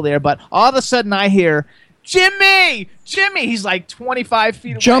of people there, but all of a sudden I hear Jimmy. He's like 25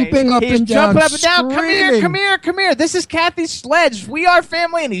 feet away. Jumping up and down. Come here. This is Kathy Sledge. We are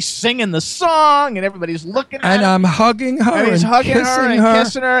family. And he's singing the song, and everybody's looking at him. And I'm hugging her. And he's hugging her and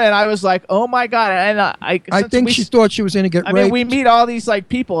kissing her. And I was like, oh my God. And I think she thought she was going to get raped. I mean, we meet all these like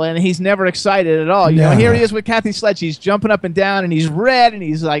people, and he's never excited at all. You know, here he is with Kathy Sledge. He's jumping up and down, and he's red, and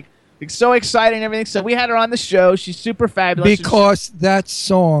he's like so excited and everything. So we had her on the show. She's super fabulous. Because that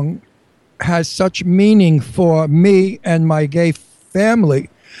song has such meaning for me and my gay family.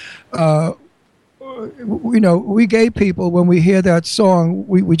 We gay people, when we hear that song,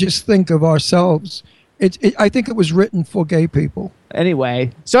 we just think of ourselves. I think it was written for gay people.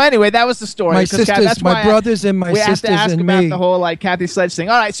 Anyway, that was the story. My sisters, my brothers and my sisters and me. We have to ask about the whole like Kathy Sledge thing.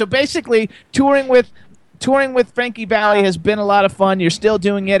 All right, so basically touring with Frankie Valli has been a lot of fun. You're still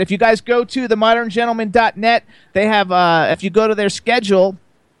doing it. If you guys go to themodernGentleman.net, they have, if you go to their schedule,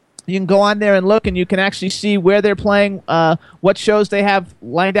 you can go on there and look, and you can actually see where they're playing, what shows they have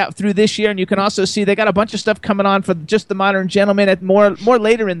lined out through this year, and you can also see they got a bunch of stuff coming on for just the Modern Gentleman at more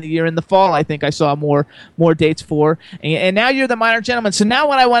later in the year. In the fall, I think I saw more dates for. And now you're the Modern Gentleman. So now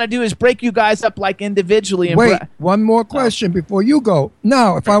what I want to do is break you guys up like individually. And wait, one more question before you go.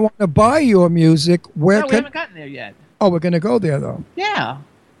 Now, if I want to buy your music, we haven't gotten there yet. Oh, we're going to go there though. Yeah.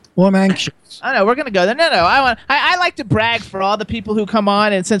 Well, I'm anxious. I know we're gonna go there. No. I like to brag for all the people who come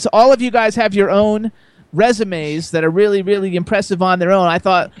on, and since all of you guys have your own resumes that are really, really impressive on their own, I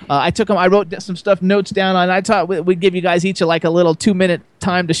thought I wrote some notes down on. I thought we'd give you guys each a little 2-minute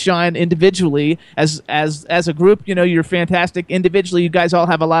time to shine individually as a group. You know, you're fantastic individually. You guys all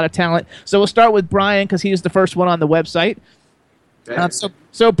have a lot of talent. So we'll start with Brian because he was the first one on the website. Okay.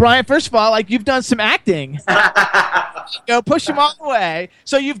 So Brian, first of all, you've done some acting. Go push him all the way.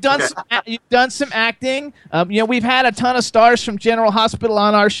 So you've done some acting. We've had a ton of stars from General Hospital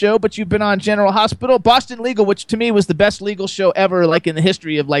on our show, but you've been on General Hospital, Boston Legal, which to me was the best legal show ever, in the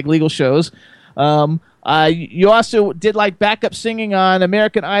history of legal shows. You also did backup singing on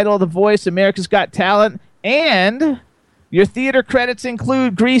American Idol, The Voice, America's Got Talent, and your theater credits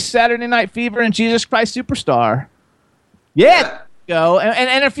include Grease, Saturday Night Fever, and Jesus Christ Superstar. Yeah. Go. And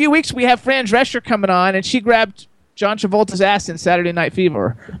in a few weeks, we have Fran Drescher coming on, and she grabbed John Travolta's ass in Saturday Night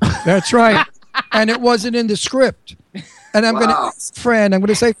Fever. That's right. And it wasn't in the script. And I'm going to ask Fran,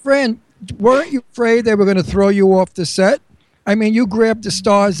 Fran, weren't you afraid they were going to throw you off the set? I mean, you grabbed the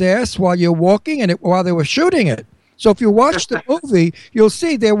star's ass while you're walking and while they were shooting it. So if you watch the movie, you'll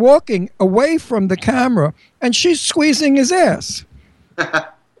see they're walking away from the camera, and she's squeezing his ass.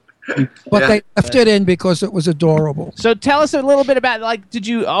 But they left it in because it was adorable. So tell us a little bit about, did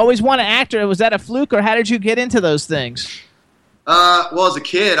you always want to act, or was that a fluke, or how did you get into those things? Well, as a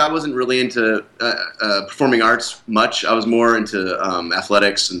kid, I wasn't really into performing arts much. I was more into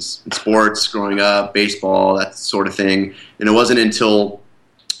athletics and sports growing up, baseball, that sort of thing. And it wasn't until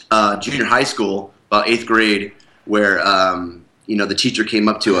junior high school, about 8th grade, where the teacher came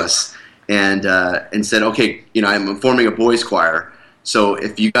up to us and said, okay, I'm forming a boys' choir. So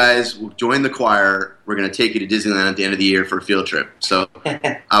if you guys will join the choir, we're going to take you to Disneyland at the end of the year for a field trip. So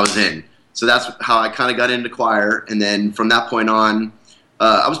I was in. So that's how I kind of got into choir. And then from that point on,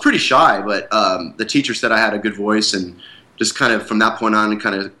 I was pretty shy, but the teacher said I had a good voice and just kind of from that point on,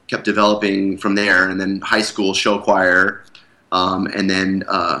 kind of kept developing from there. And then high school show choir, and then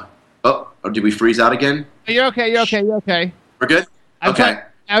did we freeze out again? You're okay. We're good. Okay.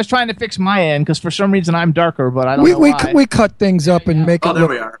 I was trying to fix my end because for some reason I'm darker, but I don't know why. We cut things up and make it. Oh, there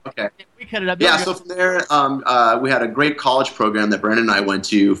we are. Okay. We cut it up. Yeah. So from there, we had a great college program that Brandon and I went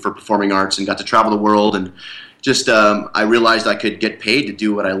to for performing arts and got to travel the world and. Just I realized I could get paid to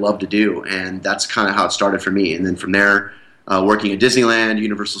do what I love to do, and that's kind of how it started for me. And then from there, working at Disneyland,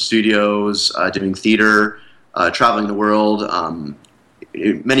 Universal Studios, doing theater, traveling the world.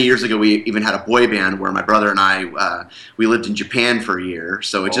 Many years ago, we even had a boy band where my brother and I we lived in Japan for a year.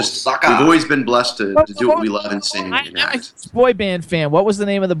 So it we've always been blessed to do what we love and sing. I'm a boy band fan. What was the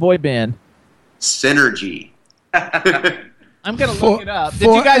name of the boy band? Synergy. I'm gonna look it up.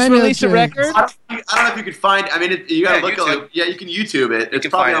 Did you guys release a record? I don't know if you could find. I mean, you gotta look. You can YouTube it. It's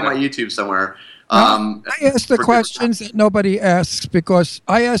probably on my YouTube somewhere. I ask the questions that nobody asks because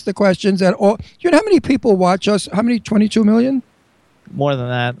I ask the questions that all. You know how many people watch us? How many? 22 million? More than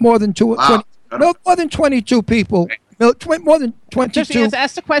that. More than 20, more than 22 people. More than 22. Just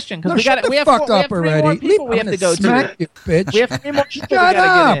ask the question because we have three more people we have to go to. You, bitch. We have 3 more people we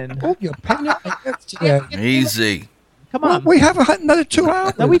gotta get in. Oh, you're paying today. Easy. Come on. We have another 2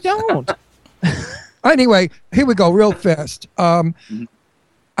 hours. No, we don't. Anyway, here we go, real fast. I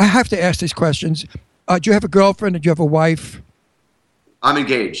have to ask these questions. Do you have a girlfriend? Do you have a wife? I'm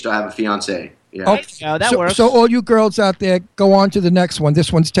engaged. I have a fiance. Yeah. Okay. Oh, that works. So all you girls out there, go on to the next one.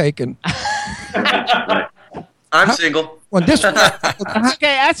 This one's taken. I'm single. Well, this one.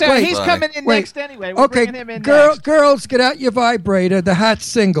 Okay, that's right. He's coming in next anyway. We're bringing him in next. Girls, get out your vibrator. The hat's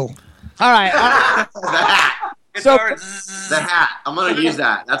single. All right. So the hat. I'm gonna use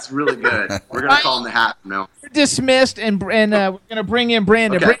that. That's really good. We're gonna call him the hat now. We're dismissed, and we're gonna bring in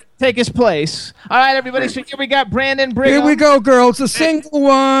Brandon. Okay. Brandon, take his place. All right, everybody. So here we got Brandon Brigham. Here we go, girls. The single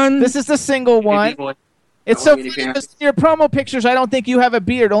one. This is the single one. It's so funny because in your promo pictures, I don't think you have a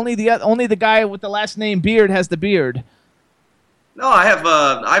beard. Only the guy with the last name Beard has the beard. No, I have.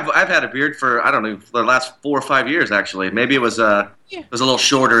 I've had a beard for I don't know the last 4 or 5 years actually. Maybe it was a little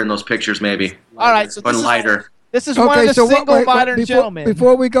shorter in those pictures. Maybe. All right, so or lighter. This is one of the single modern gentlemen.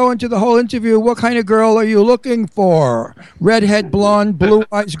 Before we go into the whole interview, what kind of girl are you looking for? Redhead, blonde, blue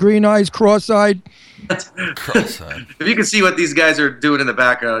eyes, green eyes, cross-eyed? Cross-eyed. If you can see what these guys are doing in the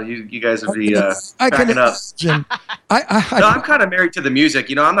background, you guys would be cracking up. No, I'm kind of married to the music.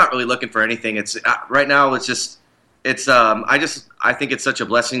 You know, I'm not really looking for anything. It's right now. It's just. I think it's such a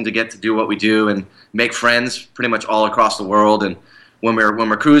blessing to get to do what we do and make friends pretty much all across the world. And when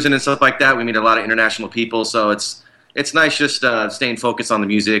we're cruising and stuff like that, we meet a lot of international people. So it's nice just staying focused on the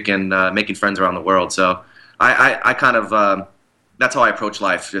music and making friends around the world. So I kind of that's how I approach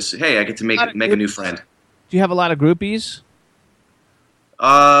life. Just hey, I get to make a new friend. Do you have a lot of groupies?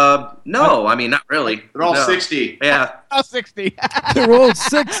 No, I mean not really. They're all 60. Yeah, all 60. They're all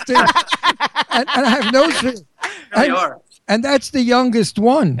 60. and I have no clue. They are. And that's the youngest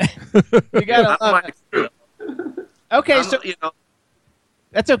one. You gotta love it. Okay, so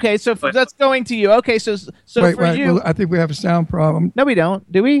that's okay. So that's going to you. Okay, so wait, for you, well, I think we have a sound problem. No, we don't.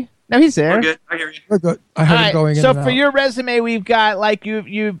 Do we? No, he's there. We're good. I hear you. We're good. I have it going in. So and for out. your resume, we've got like you've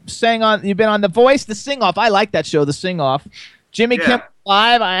been on The Voice, The Sing Off. I like that show, The Sing Off. Jimmy Kimmel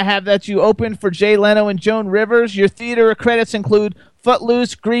Live. I have that you opened for Jay Leno and Joan Rivers. Your theater credits include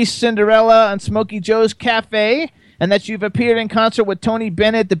Footloose, Grease, Cinderella, and Smokey Joe's Cafe. And that you've appeared in concert with Tony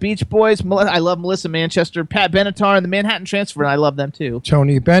Bennett, the Beach Boys. I love Melissa Manchester, Pat Benatar, and the Manhattan Transfer, and I love them too.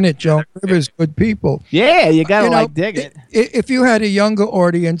 Tony Bennett, Joan Rivers, good people. Yeah, you gotta dig it. If you had a younger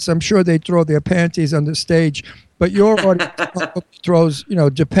audience, I'm sure they'd throw their panties on the stage. But your audience throws,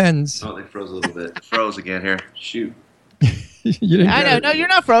 depends. Oh, they froze a little bit. Froze again here. Shoot. I know. No, you're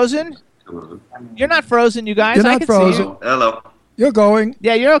not frozen. You're not frozen, you guys. You're I not can frozen. see you. Hello. You're going.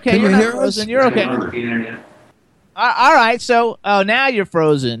 Yeah, you're okay. Can You're you not hear frozen. us? You're okay. All right. So, now you're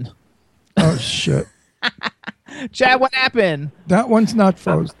frozen. Oh shit. Chad, what happened? That one's not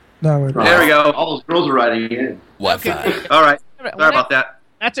frozen. No, There we go. All those girls are riding in. Wi-Fi. All right. Sorry about that.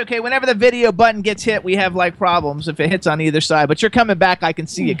 That's okay. Whenever the video button gets hit, we have like problems if it hits on either side. But you're coming back. I can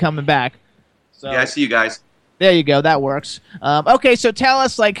see it coming back. So Yeah, I see you guys. there you go. That works. Okay, so tell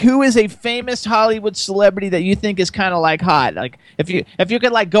us like who is a famous Hollywood celebrity that you think is kind of like hot? Like if you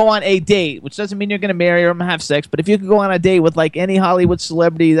could like go on a date, which doesn't mean you're gonna marry or have sex, but if you could go on a date with like any Hollywood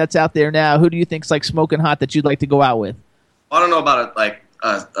celebrity that's out there now, who do you think's like smoking hot that you'd like to go out with? I don't know about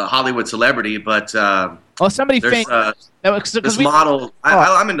a Hollywood celebrity, but somebody famous. This model.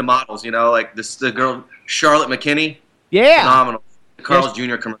 I'm into models. Like the girl Charlotte McKinney. Yeah. Phenomenal. The Carl's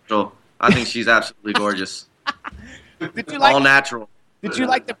Jr. commercial. I think she's absolutely gorgeous. Did you like all natural. Did you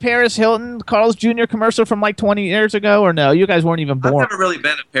like the Paris Hilton Carl's Jr. commercial from like 20 years ago, or no? You guys weren't even born. I've never really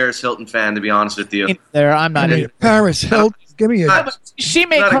been a Paris Hilton fan, to be honest with you. There, I'm not. Either. Paris Hilton, give me a. She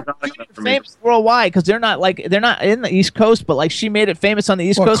made Carl's Jr. famous worldwide because they're not in the East Coast, but like she made it famous on the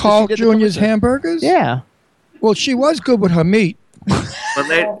East Coast. Carl Jr.'s hamburgers. Yeah. Well, she was good with her meat. But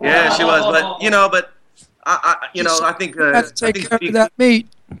yeah, she was. But I think take care of that meat.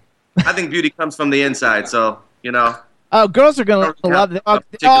 I think beauty comes from the inside. So Oh, girls are gonna love it.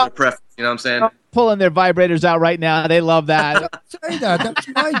 Particular preference. You know what I'm saying? Pulling their vibrators out right now. They love that. Say that. That's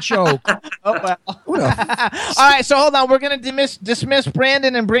my joke. Oh, well. All right, so hold on. We're gonna dismiss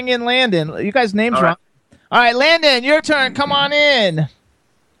Brandon and bring in Landon. You guys' names wrong. All right, Landon, your turn. Come on in.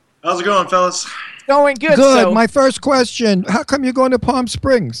 How's it going, fellas? It's going good. Good. So, My first question: how come you're going to Palm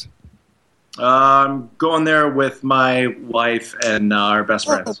Springs? I'm going there with my wife and our best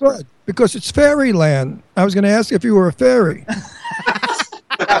friends. Oh, good. Because it's fairyland. I was going to ask if you were a fairy.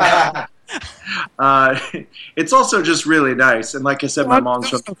 It's also just really nice, and like I said, my mom's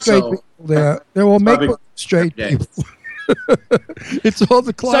from there will make straight people. It's all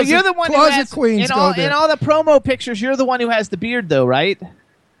the closet. So you're the one who closet has queens in all, go there. in all the promo pictures. You're the one who has the beard, though, right?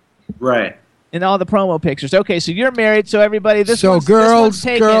 Right. In all the promo pictures. Okay, so you're married. So everybody, this so one's girls,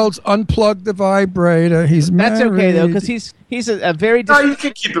 taken. unplug the vibrator. He's married. That's okay though, because he's a very no, you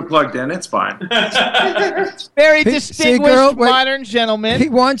can keep it plugged in. It's fine. very distinguished modern gentleman. He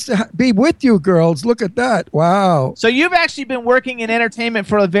wants to be with you, girls. Look at that! Wow. So you've actually been working in entertainment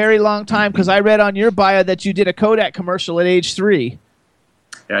for a very long time, because I read on your bio that you did a Kodak commercial at age 3.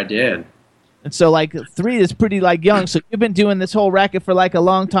 Yeah, I did. And so, 3 is pretty, young. So you've been doing this whole racket for, a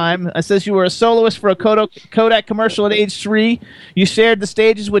long time. It says you were a soloist for a Kodak commercial at age 3. You shared the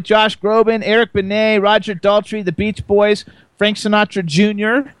stages with Josh Groban, Eric Benet, Roger Daltrey, the Beach Boys, Frank Sinatra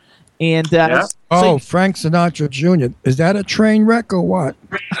Jr. And Frank Sinatra Jr. Is that a train wreck or what?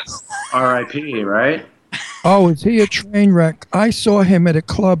 R.I.P., right? Oh, is he a train wreck? I saw him at a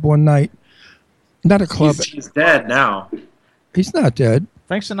club one night. Not a club. He's dead now. He's not dead.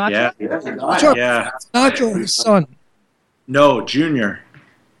 Frank Sinatra? Yeah. Sinatra, his son. No, Junior.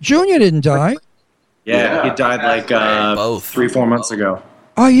 Junior didn't die. Yeah, he died 3-4 months ago.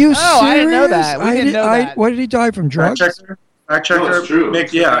 Are you serious? I didn't know that. We didn't know that. What did he die from? Drugs? Fact checker. No, it's true.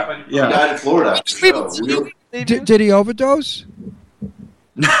 Mick, yeah. He died in Florida. Did he overdose?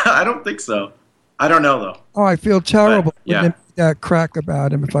 I don't think so. I don't know though. Oh, I feel terrible. But, yeah. With that crack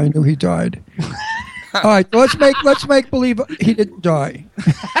about him if I knew he died. All right, let's make believe he didn't die.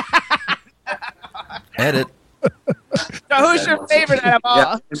 Edit. So who's your favorite out of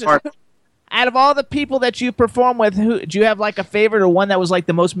all? Out of all the people that you perform with, do you have a favorite or one that was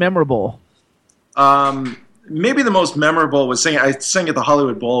the most memorable? Maybe the most memorable was singing. I sang at the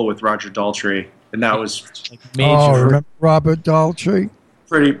Hollywood Bowl with Roger Daltrey, and that was major. Oh, remember Robert Daltrey?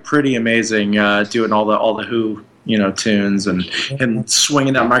 Pretty amazing. Doing all the Who tunes and him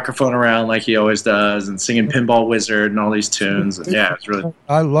swinging that microphone around like he always does, and singing Pinball Wizard and all these tunes. And yeah, it's really.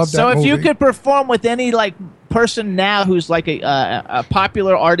 I love that. So if movie. you could perform with any person now who's a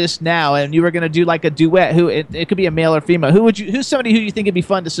popular artist now, and you were going to do a duet, who it could be a male or female, who's somebody who you think it'd be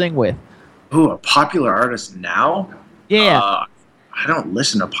fun to sing with? Ooh, a popular artist now? Yeah. I don't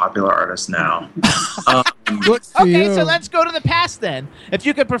listen to popular artists now. Okay, so let's go to the past then. If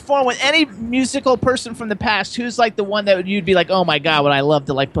you could perform with any musical person from the past, who's the one that you'd be oh my god, would I love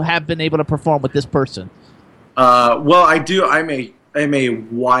to have been able to perform with this person? Well, I do. I'm a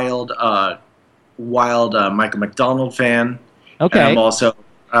wild Michael McDonald fan. Okay. And I'm also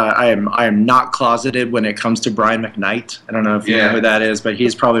I am not closeted when it comes to Brian McKnight. I don't know if you know who that is, but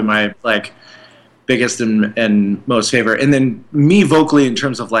he's probably my biggest and most favorite. And then me vocally, in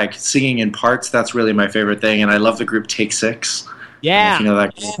terms of singing in parts, that's really my favorite thing. And I love the group Take Six. Yeah. If you know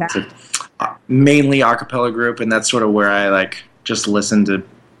that group. It's a mainly a cappella group, and that's sort of where I just listened to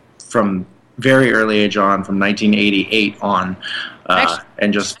from very early age on, from 1988 on,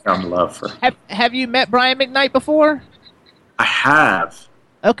 and just found love for. Have you met Brian McKnight before? I have.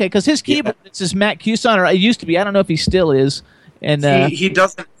 Okay, because his keyboardist is Matt Cuson, or it used to be. I don't know if he still is. And he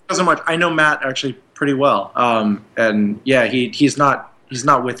doesn't much. I know Matt actually pretty well, and yeah, he's not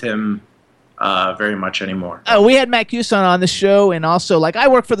with him very much anymore. Oh, we had Matt Cuson on the show, and also I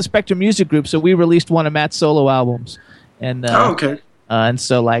work for the Spectrum Music Group, so we released one of Matt's solo albums. And okay. And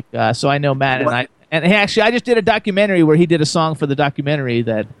so so I know Matt, and I just did a documentary where he did a song for the documentary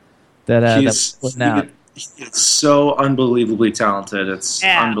that was putting out. He's so unbelievably talented. It's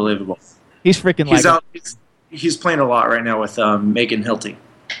unbelievable. He's freaking He's playing a lot right now with Megan Hilty.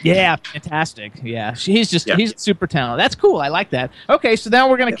 Yeah, fantastic. Yeah, he's super talented. That's cool. I like that. Okay, so now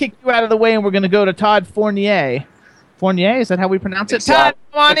we're going to kick you out of the way, and we're going to go to Todd Fournier. Fournier, is that how we pronounce it? Exactly.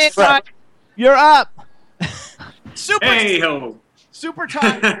 Todd, come on in, That's right. Todd. You're up. Super. Hey ho. Super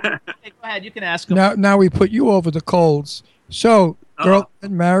Todd. Hey, go ahead. You can ask him. Now we put you over the coals. So,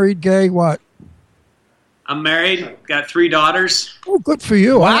 girlfriend, married, gay, what? I'm married. Got 3 daughters. Oh, good for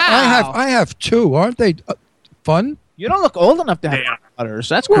you. Wow. I have 2. Aren't they fun? You don't look old enough to have daughters.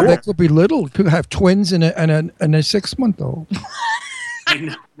 That's Well, cool. they could be little. Could have twins and a 6-month-old.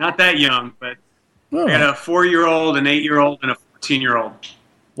 Not that young, but Oh. I got a 4-year-old, an 8-year-old, and a 14-year-old.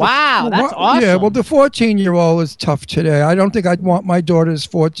 Wow, that's Well, awesome. Yeah, well, the 14-year-old is tough today. I don't think I'd want my daughter's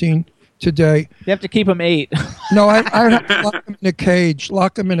 14 today. You have to keep them 8. No, I have to lock him in a cage.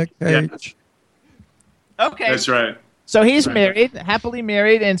 Lock him in a cage. Okay. That's right. So he's married, happily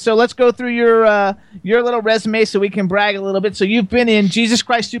married, and so let's go through your little resume so we can brag a little bit. So you've been in Jesus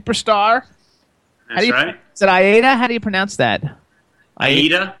Christ Superstar. That's right. Is it Aida? How do you pronounce that?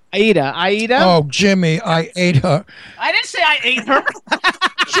 Aida. Aida. Oh, Jimmy, I ate her. I didn't say I ate her.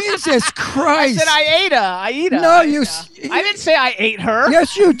 Jesus Christ. I said Aida. No, you. I didn't say I ate her.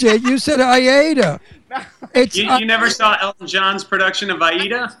 Yes, you did. You said I ate her. It's You never saw Elton John's production of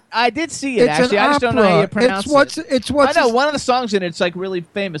Aida? I did see it, It's an actually. I just don't know how you opera. pronounce It's what's I know his- one of the songs in it's like really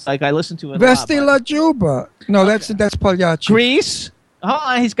famous. Like I listened to it a lot. Vesti la Juba. No, that's Pagliacci. Grease.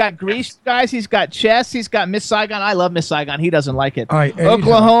 Oh, he's got Grease, guys. He's got Chess. He's got Miss Saigon. I love Miss Saigon. He doesn't like it. I ate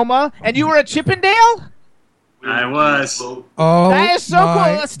Oklahoma. And you were at Chippendale? I was. Oh, That is so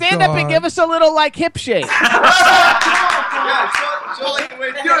my cool. Stand up and God. give us a little like hip shake.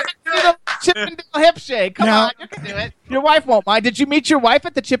 Chippendale hip shake. Come Now- on, you can do it. Your wife won't mind. Did you meet your wife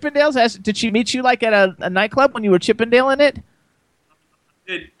at the Chippendales? Did she meet you like at a nightclub when you were Chippendale in it?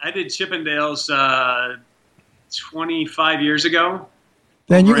 I did Chippendales 25 years ago.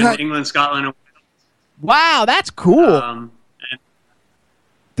 Then you over in had. England, Scotland. and Wow, that's cool. and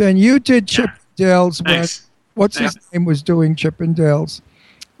Then you did Chippendales when Thanks. what's his name was doing Chippendales.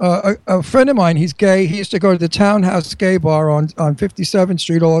 A friend of mine, he's gay. He used to go to the Townhouse Gay Bar on 57th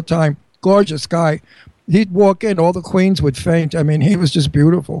Street all the time. Gorgeous guy. He'd walk in, all the queens would faint. I mean, he was just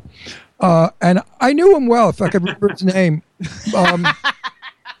beautiful. And I knew him well, if I could remember his name.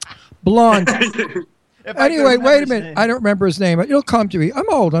 Blonde. Anyway, wait a minute. I don't remember his name. It'll come to me. I'm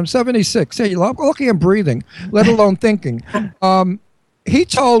old. I'm 76. Hey, lucky I'm breathing, let alone thinking. He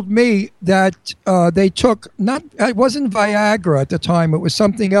told me that they took it wasn't Viagra at the time. It was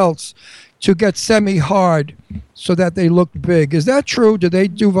something else to get semi-hard so that they looked big. Is that true? Did they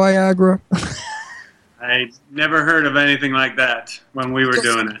do Viagra? I never heard of anything like that when we were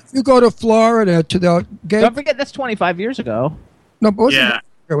doing it. You go to Florida to the gay. Don't forget, that's 25 years ago. No, it wasn't. Yeah.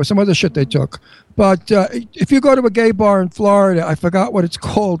 There was some other shit they took. But if you go to a gay bar in Florida, I forgot what it's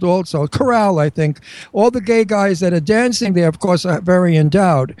called also, Corral, I think. All the gay guys that are dancing there, of course, are very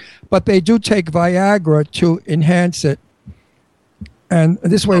endowed. But they do take Viagra to enhance it. And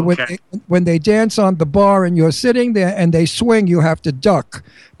this way, when they dance on the bar and you're sitting there and they swing, you have to duck.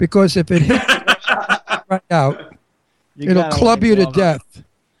 Because if it hits right out, it'll gotta club like you to all that. death.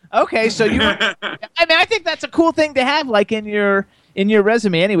 Okay, so you. I mean, I think that's a cool thing to have, like in your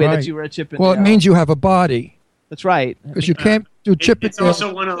resume anyway, Right. that you were a Chippendale. Well, it means you have a body. That's right. Because you can't do It's Chippendale.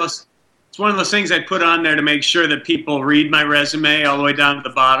 also one of those. It's one of those things I put on there to make sure that people read my resume all the way down to the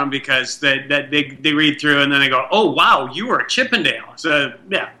bottom because they read through and then they go, "Oh wow, you were a Chippendale." So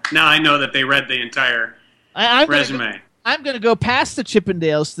yeah, now I know that they read the entire resume. I'm going to go past the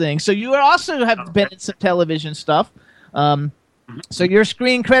Chippendales thing. So you also have been in some television stuff. So your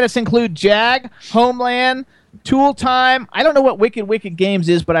screen credits include Jag, Homeland, Tool Time. I don't know what Wicked Games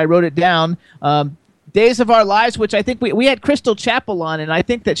is, but I wrote it down. Days of Our Lives, which I think we had Crystal Chappell on, and I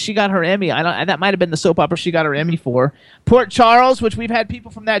think that she got her Emmy. That might have been the soap opera she got her Emmy for. Port Charles, which we've had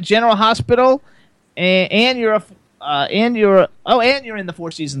people from that General Hospital, and you're in the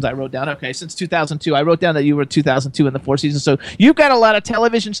Four Seasons. I wrote down. Okay, since 2002, I wrote down that you were 2002 in the Four Seasons. So you've got a lot of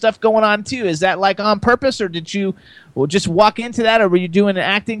television stuff going on too. Is that like on purpose, or did you just walk into that, or were you doing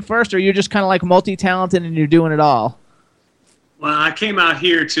acting first, or you're just kind of like multi-talented and you're doing it all? Well, I came out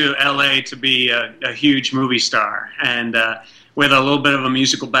here to L.A. to be a huge movie star, and with a little bit of a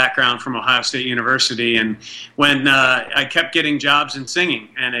musical background from Ohio State University. And when I kept getting jobs in singing,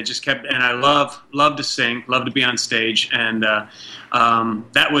 and it just kept. And I love to sing, love to be on stage, and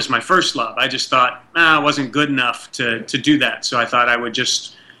that was my first love. I just thought I wasn't good enough to do that, so I thought I would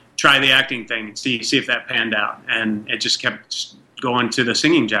just try the acting thing and see if that panned out. And it just kept going to the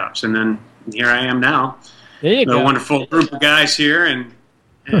singing jobs, and then here I am now. There you a go. wonderful group of guys here, and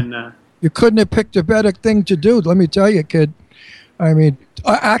You couldn't have picked a better thing to do, let me tell you, kid. I mean,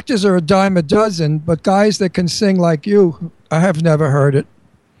 actors are a dime a dozen, but guys that can sing like you, I have never heard it.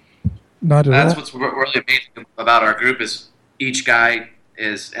 Not at That's all. what's really amazing about our group is each guy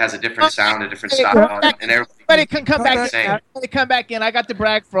has a different sound, a different style, and Everybody can come back in. same. Everybody come back in. I got to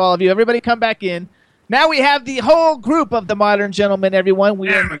brag for all of you. Everybody come back in. Now we have the whole group of the Modern Gentlemen, everyone.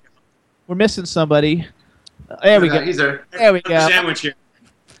 We're missing somebody. There we go. He's there. There we go. Sandwich here.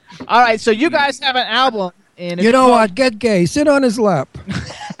 All right, so you guys have an album. And it's You know called- what? Get gay. Sit on his lap.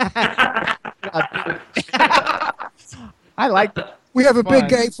 I like that. We have a big Fun.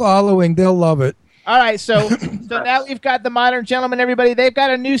 gay following. They'll love it. All right, so now we've got the Modern Gentlemen, everybody. They've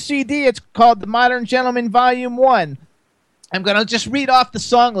got a new CD. It's called The Modern Gentlemen Volume 1. I'm going to just read off the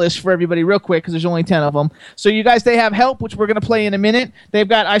song list for everybody real quick because there's only 10 of them. So you guys, they have Help, which we're going to play in a minute. They've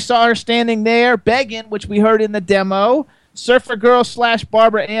got I Saw Her Standing There, Beggin', which we heard in the demo, Surfer Girl /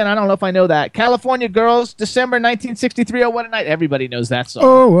 Barbara Ann. I don't know if I know that. California Girls, December 1963, Oh What a Night. Everybody knows that song.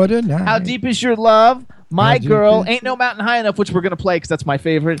 Oh, what a night. How Deep Is Your Love? My How Deep Girl, Is- Ain't No Mountain High Enough, which we're going to play because that's my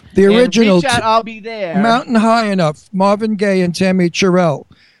favorite. The And original Reach Out, I'll Be There. Mountain High Enough, Marvin Gaye and Tammy Terrell.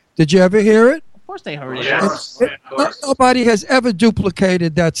 Did you ever hear it? Of course they heard it. Nobody has ever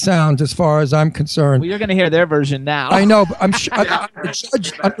duplicated that sound as far as I'm concerned. Well, you're going to hear their version now. I know, but I'm going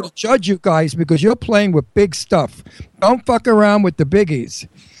to judge you guys because you're playing with big stuff. Don't fuck around with the biggies.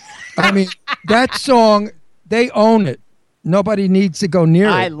 I mean, that song, they own it. Nobody needs to go near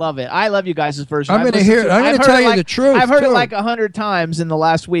I it. love it. I love you guys' version. I'm I've going to listened hear it. I'm going I've to heard tell it you like- the truth. I've heard it too. like 100 times in the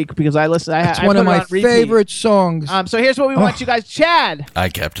last week because I listen. It's I one put of it my on repeat. favorite songs. So here's what we want you guys. Chad, Aye,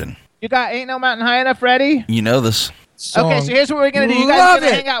 Captain. you got Ain't No Mountain High Enough ready? You know this. Song. Okay, so here's what we're going to do. You guys Love are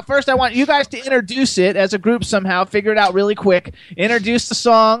going to it. hang out. First, I want you guys to introduce it as a group somehow. Figure it out really quick. Introduce the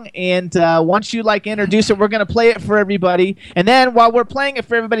song, and once you introduce it, we're going to play it for everybody. And then while we're playing it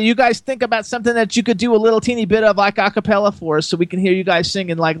for everybody, you guys think about something that you could do a little teeny bit of like a cappella for us so we can hear you guys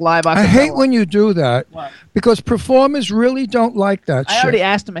singing like live a cappella. I hate when you do that What? because performers really don't like that I shit. already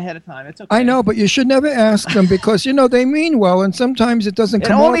asked them ahead of time. It's okay. I know, but you should never ask them because, they mean well, and sometimes it doesn't It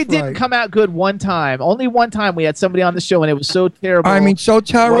come only off didn't right. come out good one time. Only one time we had somebody on the show, and it was so terrible. I mean, so It wasn't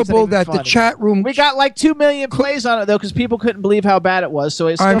terrible even that the funny. chat room... We got like 2 million plays on it though, because people couldn't believe how bad it was. So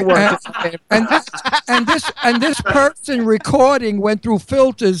it still I'm- worked. and this person recording went through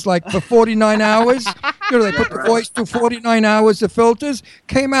filters like for 49 hours. They put the voice through 49 hours of filters.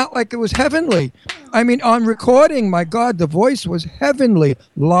 Came out like it was heavenly. I mean, on recording, my God, the voice was heavenly.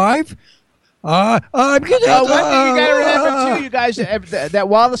 Live, I'm One thing you got to remember too, you guys, that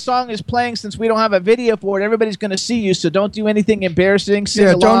while the song is playing, since we don't have a video for it, everybody's going to see you. So don't do anything embarrassing. Sing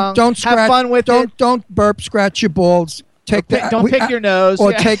Yeah, along. don't scratch. Have fun with it. Don't burp, scratch your balls. Don't pick your nose.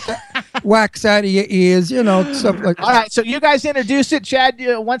 or Yeah. take the wax out of your ears. Stuff like that. All right, so you guys introduce it, Chad.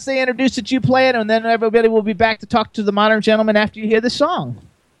 Once they introduce it, you play it, and then everybody will be back to talk to the Modern Gentlemen after you hear the song.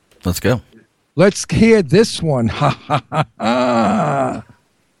 Let's go. Let's hear this one. Ha ha ha ha.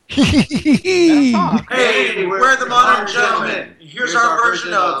 Hey, we're the Modern Gentlemen. Here's our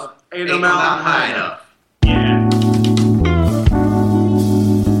version of Ain't No Mountain High Enough.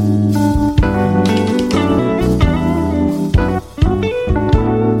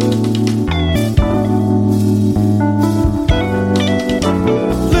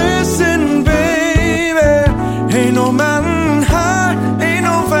 Listen, baby, ain't no mountain high, ain't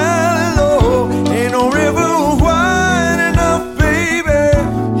no valley low, ain't no river wide enough, baby.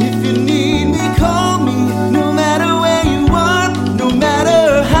 If you need me, call me, no matter where you are, no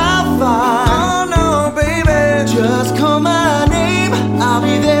matter how far. Oh no, baby,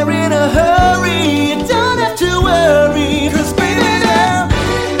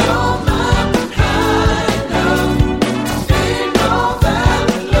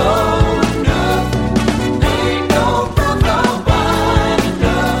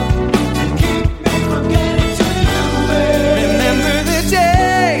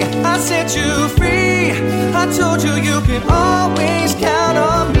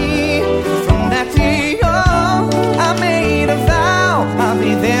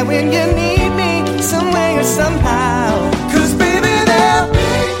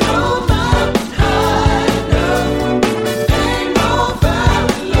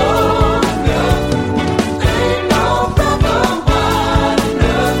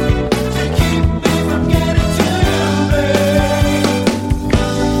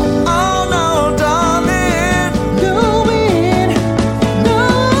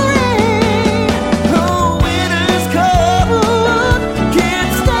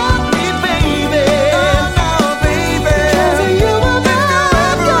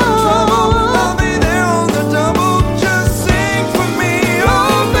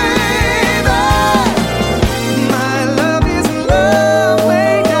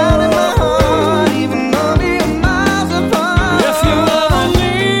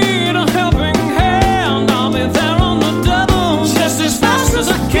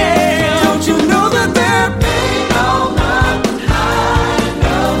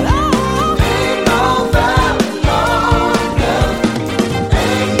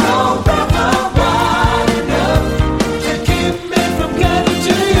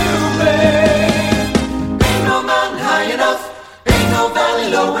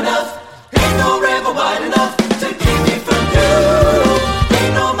 low enough. Ain't no river wide enough to keep me from you.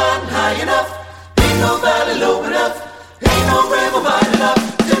 Ain't no mountain high enough. Ain't no valley low enough. Ain't no river wide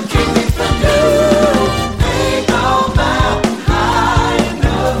enough to keep me from you. Ain't no mountain high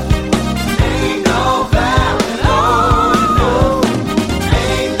enough. Ain't no valley low enough.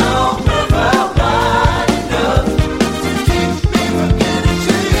 Ain't no river wide enough to keep me from getting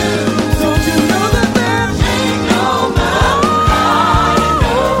to you. Don't you know that there ain't no mountain high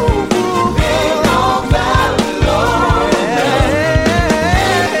enough. Ain't no valley low enough.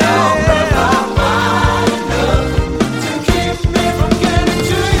 Ain't no river wide enough to keep me from getting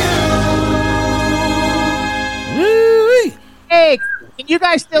to you. Woo-wee. Hey, can you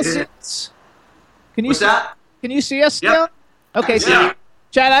guys still see us? Can you What's that? Can you see us still? Yep. Okay, so Yeah.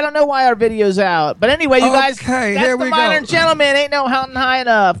 Chad, I don't know why our video's out, but anyway, you guys. Okay, that's here the we Modern go. Gentleman. Ain't no mountain high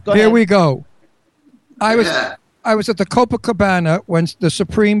enough. Go Here ahead. we go. I Yeah. was at the Copacabana when the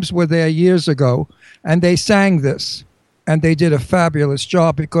Supremes were there years ago, and they sang this, and they did a fabulous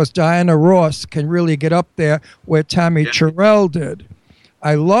job because Diana Ross can really get up there where Tammy Terrell did.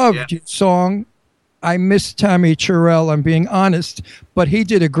 I loved your song. I miss Tammy Terrell, I'm being honest, but he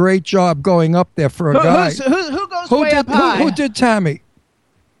did a great job going up there for a guy. Who goes way up high? Who did Tammy?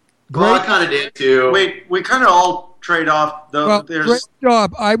 Well, I kind of did too. We kind of all trade off. Though Well, great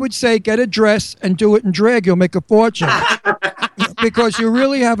job. I would say get a dress and do it in drag. You'll make a fortune because you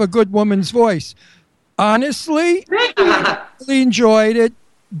really have a good woman's voice. Honestly, I really enjoyed it,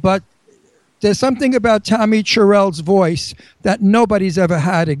 but there's something about Tammy Terrell's voice that nobody's ever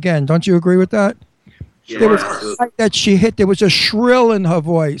had again. Don't you agree with that? There was a light that she hit. There was a shrill in her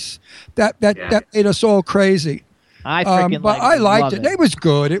voice that made us all crazy. I freaking but I liked it. It was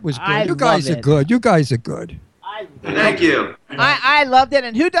good. It was good. I You guys love are it. good. You guys are good. Thank you. I loved it.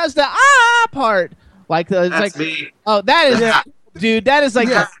 And who does the part? Like the it's That's like me. oh that is dude. That is like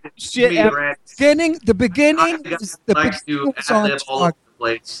Yeah. the shit. Me, ever. Brent. The beginning I is the like beginning to was on ad-lib all over target. the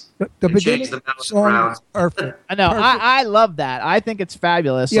place. The and beginning change the of the melody song around. was perfect. I know. I love that. I think it's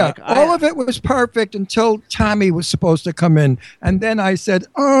fabulous. Yeah, Like, all of it was perfect until Tommy was supposed to come in, and then I said,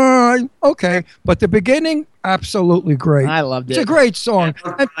 "Oh, okay." But the beginning, absolutely great. I loved It's it. a great song.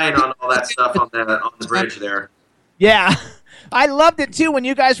 I'm crying on all that stuff on the bridge there. Yeah. I loved it too when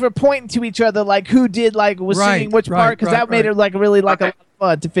you guys were pointing to each other like who did like was Right, singing which right, part because that right, made right. it like really like a lot of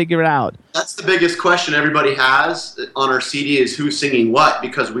fun to figure it out. That's the biggest question everybody has on our CD is who's singing what,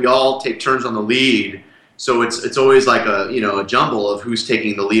 because we all take turns on the lead. So it's always like a jumble of who's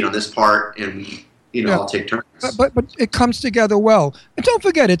taking the lead on this part, and Yeah. I'll take turns. But it comes together well. And don't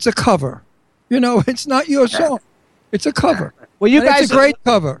forget, it's a cover. It's not your song. It's a cover. Well, you And guys it's a great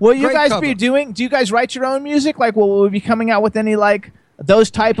cover. Will you Great guys cover. be doing? Do you guys write your own music? Like, will we be coming out with any like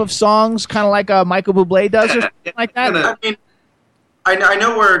those type of songs, kind of like Michael Bublé does, or something like that? I mean, I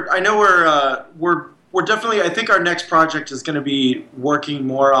know we're definitely. I think our next project is going to be working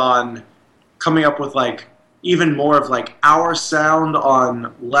more on coming up with like even more of like our sound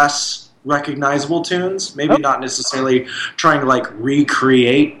on less recognizable tunes. Maybe not necessarily trying to like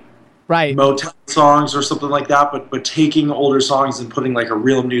recreate Motown songs or something like that, but taking older songs and putting like a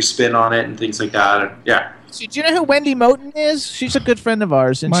real new spin on it and things like that. And, yeah. So, do you know who Wendy Moten is? She's a good friend of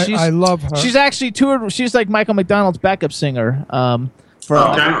ours, and I love her. She's actually toured. She's like Michael McDonald's backup singer.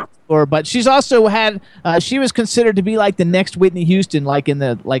 But she's also had. She was considered to be like the next Whitney Houston, like in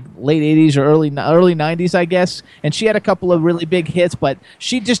the late '80s or early '90s, I guess. And she had a couple of really big hits, but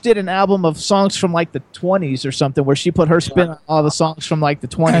she just did an album of songs from like the '20s or something, where she put her spin on all the songs from like the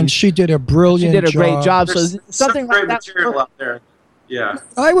 '20s. And she did a brilliant She did a great job. There's So something great like that. material out there. Yeah. What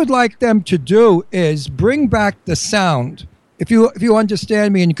I would like them to do is bring back the sound. If you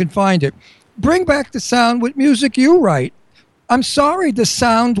understand me and you can find it, bring back the sound with music you write. I'm sorry the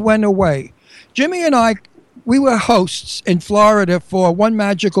sound went away. Jimmy and I, we were hosts in Florida for one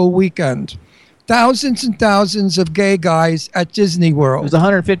magical weekend. Thousands and thousands of gay guys at Disney World. It was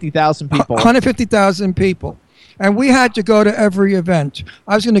 150,000 people. 150,000 people. And we had to go to every event.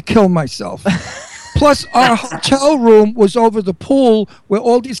 I was going to kill myself. Plus, our hotel room was over the pool where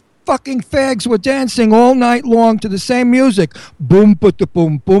all these fucking fags were dancing all night long to the same music. Boom, but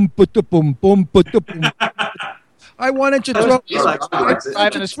boom, boom, but boom, boom, but boom. I wanted to throw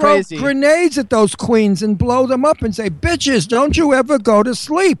grenades at those queens and blow them up and say, bitches, don't you ever go to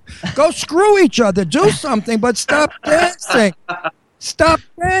sleep. Go screw each other. Do something, but stop dancing. Stop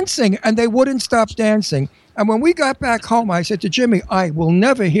dancing. And they wouldn't stop dancing. And when we got back home, I said to Jimmy, I will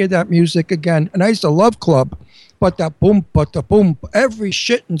never hear that music again. And I used to love club. But the boom, every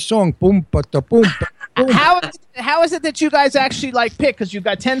shitting song, boom, but the boom. How is it that you guys actually like pick? Because you've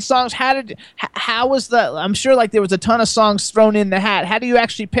got 10 songs. How was the? I'm sure like there was a ton of songs thrown in the hat. How do you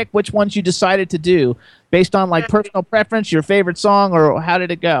actually pick which ones you decided to do based on like personal preference, your favorite song, or how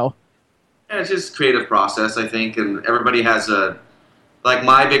did it go? Yeah, it's just creative process, I think, and everybody has a. Like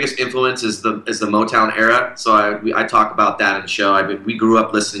my biggest influence is the Motown era, so I talk about that in the show. We grew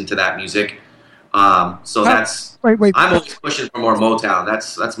up listening to that music, so that's. Wait. I'm always pushing for more Motown.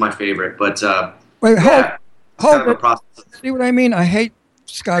 That's my favorite, but hold kind of a process. See what I mean? I hate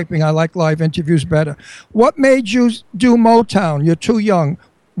Skyping. I like live interviews better. What made you do Motown? You're too young.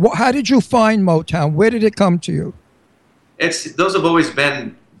 How did you find Motown? Where did it come to you? Those have always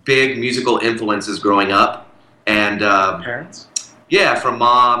been big musical influences growing up, and Parents. Yeah, from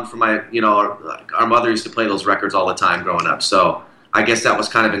mom, from my, our mother used to play those records all the time growing up. So I guess that was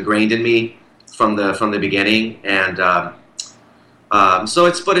kind of ingrained in me from the beginning, and so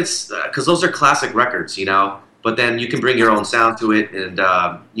it's because those are classic records, But then you can bring your own sound to it, and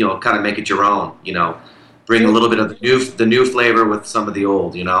kind of make it your own. Bring a little bit of the new flavor with some of the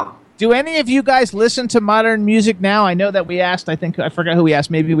old. Do any of you guys listen to modern music now? I know that we asked, I forgot who we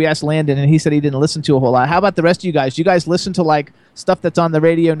asked. Maybe we asked Landon, and he said he didn't listen to a whole lot. How about the rest of you guys? Do you guys listen to like stuff that's on the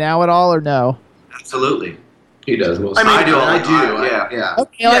radio now at all, or no? Absolutely. He does. I do. Yeah.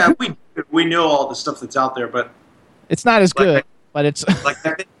 Okay, Yeah, we know all the stuff that's out there, but it's not as good. But it's like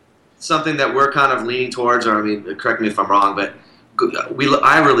I think something that we're kind of leaning towards, or correct me if I'm wrong, but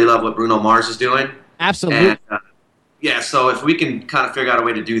I really love what Bruno Mars is doing. Absolutely. And, so if we can kind of figure out a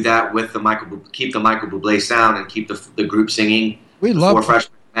way to do that with keep the Michael Bublé sound and keep the group singing, we love Four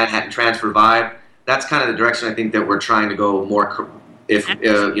Freshmen Manhattan Transfer vibe. That's kind of the direction I think that we're trying to go more,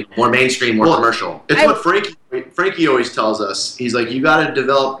 more mainstream, more commercial. It's what Frankie always tells us. He's like, you got to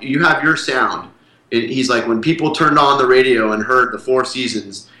develop. You have your sound. He's like, when people turned on the radio and heard the Four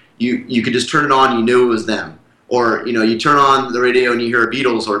Seasons, you could just turn it on. You knew it was them. Or, you turn on the radio and you hear a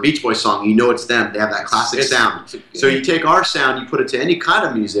Beatles or a Beach Boys song, you know it's them. They have that classic sound. So you take our sound, you put it to any kind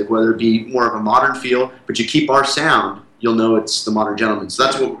of music, whether it be more of a modern feel, but you keep our sound, you'll know it's the Modern Gentlemen.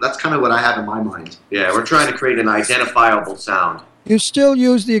 So that's kind of what I have in my mind. Yeah, we're trying to create an identifiable sound. You still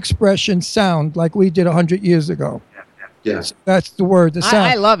use the expression sound like we did 100 years ago. Yes. That's the word, the sound.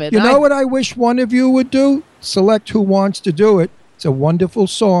 I love it. You know what I wish one of you would do? Select who wants to do it. It's a wonderful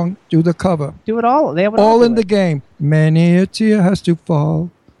song. Do the cover. Do it all. They have all in the game. Many a tear has to fall,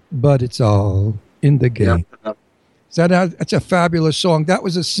 but it's all in the game. Yep. That's a fabulous song. That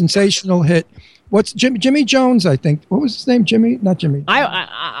was a sensational hit. What's Jimmy Jones? I think. What was his name? Jimmy? Not Jimmy.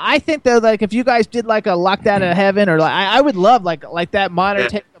 I think though, like if you guys did like a Locked Out of Heaven, or like I would love like that modern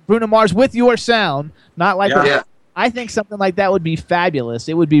take of Bruno Mars with your sound, not like. I think something like that would be fabulous.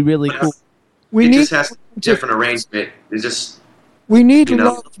 It would be really cool. It just has a different arrangement. It's just. We need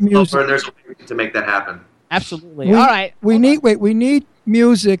love music. There's a way to make that happen. Absolutely. All right. We need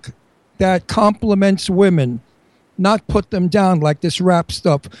music that compliments women, not put them down like this rap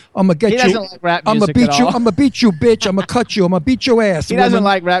stuff. I'm gonna get he you. Doesn't like rap I'm music gonna beat at you. all. I'm gonna beat you, bitch. I'm gonna cut you. I'm gonna beat your ass. He doesn't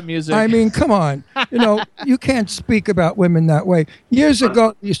like rap music. I mean, come on. You can't speak about women that way. Years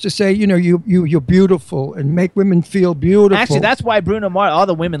ago, we used to say, you're beautiful and make women feel beautiful. Actually, that's why Bruno Mars. All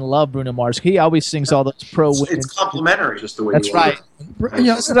the women love Bruno Mars. He always sings all those pro women. It's complimentary, just the way. That's right.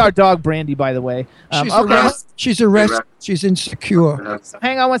 This is our dog Brandy, by the way. She's arrested. She's insecure.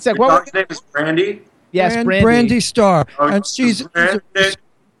 Hang on one sec. Your dog's name is Brandy. Yes, Brandy. Brandy Starr. And she's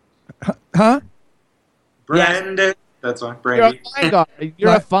huh? Brandy. Yes. That's right, Brandy. You're a fine girl.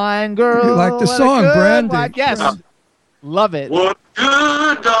 You're a fine girl. You like the song, Brandy? Yes. Love it. What a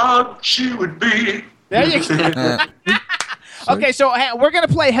good dog she would be. There you go. Okay, so we're going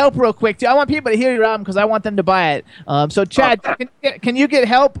to play Help real quick, too. I want people to hear your album because I want them to buy it. So, Chad, can you get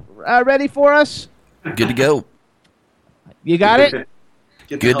Help ready for us? Good to go. You got it?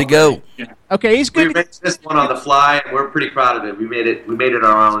 Good to go. Okay, he's good. We made this one on the fly, and we're pretty proud of it. We made it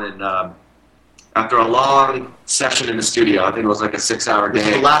our own, and after a long session in the studio, I think it was like a 6-hour day. It's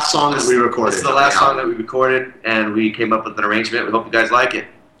the last song that we recorded. It's the last song that we recorded, and we came up with an arrangement. We hope you guys like it.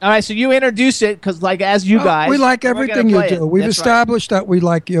 All right, so you introduce it because, like, as you guys, we like everything you do. We've established that we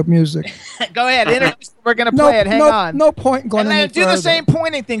like your music. Go ahead, introduce it. We're going to play it. Hang on. No point in going any do the same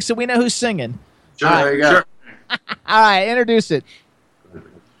pointing thing so we know who's singing. Sure, there you go. Sure. All right, introduce it.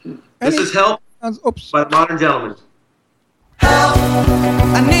 This is Help by Modern Gentlemen. Help,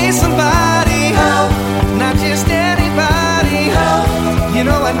 I need somebody. Help, not just anybody. Help,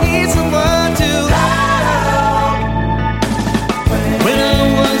 I need someone to help. When I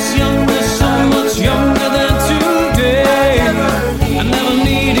was younger, so much younger than today, I never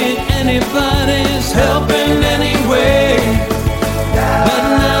needed anybody's help in any way. But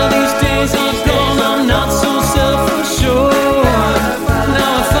now these days are gone, I'm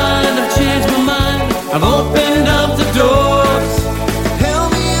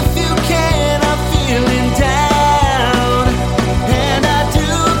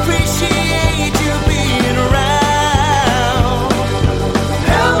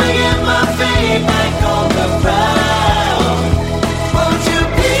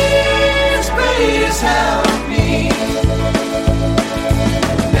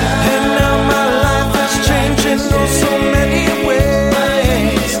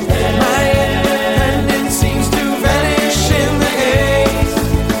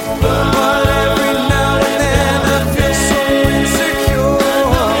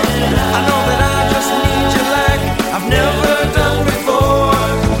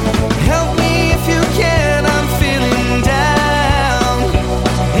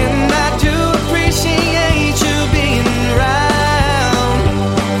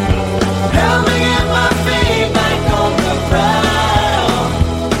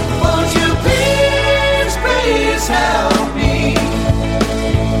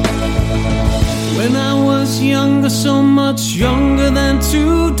younger, so much younger than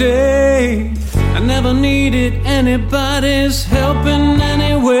today. I never needed anybody's help in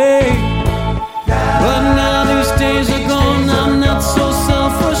any way. But now these days are gone, I'm not so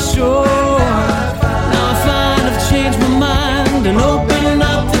self-assured. Now I find I've changed my mind and opened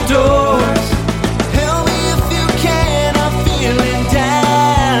up the doors. Help me if you can, I'm feeling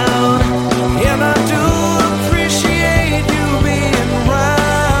down. And I do appreciate you being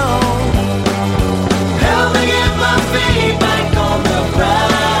around. Help me get my feet back on the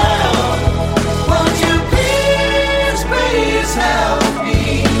ground. Won't you please, please help me,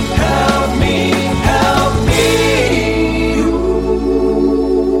 help me, help me.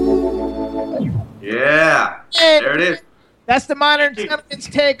 Yeah, there it is. That's the Modern Gentleman's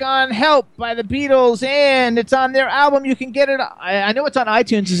take on Help by the Beatles, and it's on their album. You can get it. I know it's on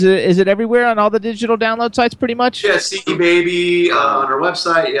iTunes. Is it everywhere on all the digital download sites pretty much? Yeah, CD Baby on our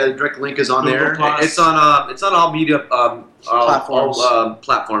website. Yeah, the direct link is on there. It's on all media Platforms. all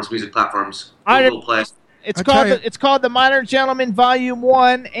platforms, music platforms. I- Google Play. It's called The Modern Gentleman Volume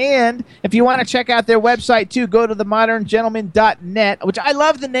 1, and if you want to check out their website too, go to themodernGentleman.net, which I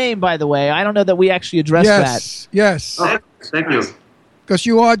love the name, by the way. I don't know that we actually addressed that. Yes. Thank you. Because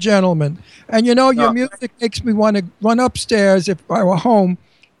you are gentlemen. And you know, your music makes me want to run upstairs if I were home,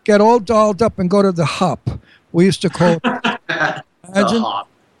 get all dolled up and go to the Hop. We used to call it. Imagine?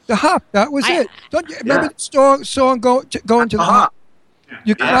 The Hop. That was it. Don't you remember the song Go into the Hop?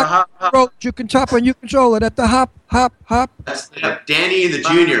 You can you can tap and you control it at the Hop. That's Danny and the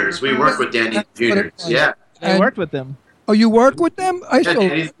Juniors. We work with Danny and the Juniors. Yeah. I worked with them. Oh, you work with them? I still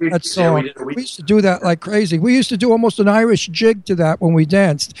love that song. We used to do that like crazy. We used to do almost an Irish jig to that when we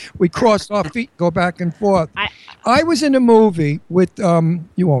danced. We crossed our feet, go back and forth. I was in a movie with,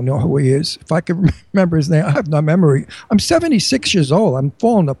 you won't know who he is. If I could remember his name, I have no memory. I'm 76 years old. I'm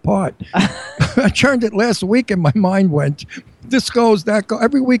falling apart. I turned it last week and my mind went, this goes, that goes.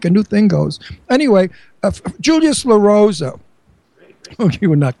 Every week a new thing goes. Anyway, Julius LaRosa. Oh, you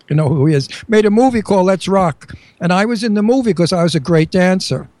would not know who he is. Made a movie called Let's Rock. And I was in the movie because I was a great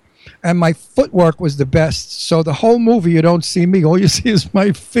dancer. And my footwork was the best. So the whole movie, you don't see me. All you see is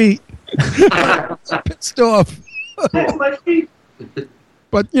my feet. Pissed off. My feet.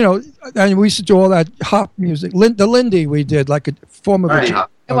 But, you know, and we used to do all that hop music. The Lindy we did, like a form of a...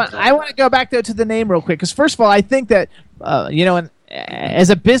 I want to go back to the name real quick. Because first of all, I think that, you know, as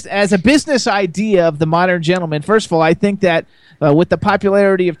a business idea of the Modern Gentleman, first of all, I think that with the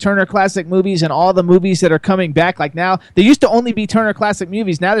popularity of Turner Classic Movies and all the movies that are coming back, like now, there used to only be Turner Classic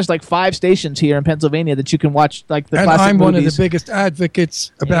Movies. Now there's like 5 stations here in Pennsylvania that you can watch like the classic movies. And I'm one of the bibiggest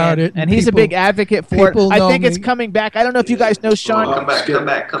advocates about it. And he's a big advocate for it. I think it's coming back. I don't know if you guys know Sean. Come back.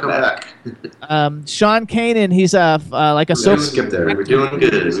 Sean Kanan, he's like a soap. Skip there. We were doing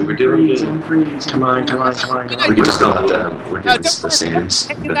good. Come on. We just don't have to. We're doing the sands.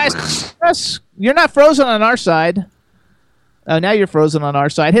 You guys, you're not frozen on our side. Oh, now you're frozen on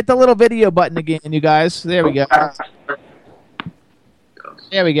our side. Hit the little video button again, you guys. There we go.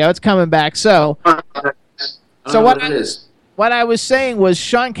 There we go. It's coming back. So what I was saying was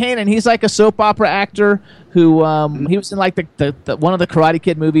Sean Kanan, he's like a soap opera actor who he was in like the one of the Karate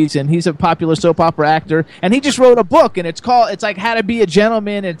Kid movies, and he's a popular soap opera actor, and he just wrote a book, and it's like How to Be a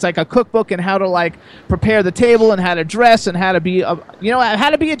Gentleman. It's like a cookbook and how to like prepare the table and how to dress and how to be how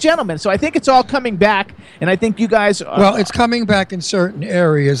to be a gentleman. So I think it's all coming back, and I think you guys well, it's coming back in certain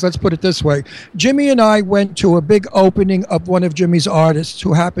areas. Let's put it this way. Jimmy and I went to a big opening of one of Jimmy's artists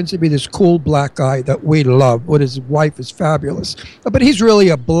who happens to be this cool black guy that we love. What his wife is fabulous. But he's really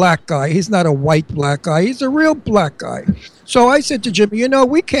a black guy. He's not a white black guy. He's a real black guy. So I said to Jimmy,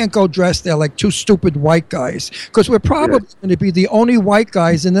 we can't go dressed there like 2 stupid white guys because we're probably going to be the only white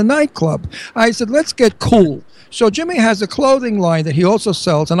guys in the nightclub. I said, let's get cool. So Jimmy has a clothing line that he also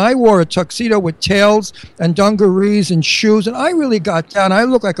sells, and I wore a tuxedo with tails and dungarees and shoes, and I really got down. I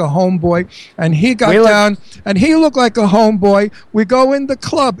looked like a homeboy, and he got down, and he looked like a homeboy. We go in the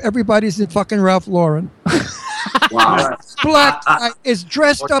club. Everybody's in fucking Ralph Lauren. Wow. Black guy is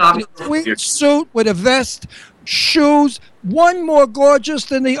dressed up in a tweed suit with a vest, shoes, one more gorgeous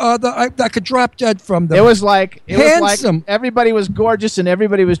than the other. I could drop dead from them. It was like handsome. Everybody was gorgeous and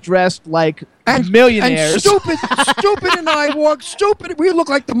everybody was dressed like millionaires. And stupid, and I walked stupid. We look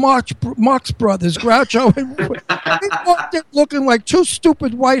like the Marx Brothers, Groucho. We walked in looking like 2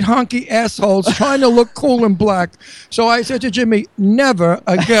 stupid white honky assholes trying to look cool and black. So I said to Jimmy, never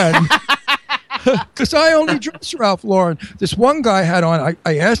again. Because I only dress Ralph Lauren. This one guy had on,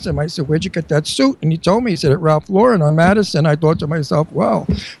 I asked him, I said, where'd you get that suit? And he told me, he said, at Ralph Lauren on Madison. I thought to myself, well,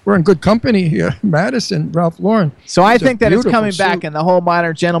 we're in good company here. Madison, Ralph Lauren. So I think that it's beautiful coming back, suit. and the whole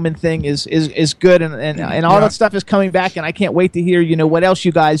modern gentleman thing is good, and all that stuff is coming back, and I can't wait to hear, what else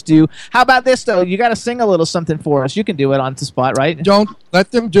you guys do. How about this, though? You got to sing a little something for us. You can do it on the spot, right? Don't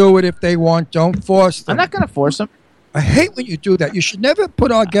let them do it if they want. Don't force them. I'm not going to force them. I hate when you do that. You should never put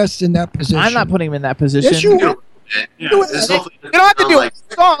our guests in that position. I'm not putting him in that position. Yes, you will. You don't have to do a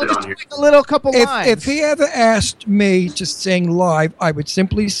song, just like a little couple lines. If he ever asked me to sing live, I would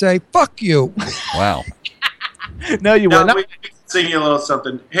simply say, fuck you. Wow. No, you Now, wouldn't. we can sing you a little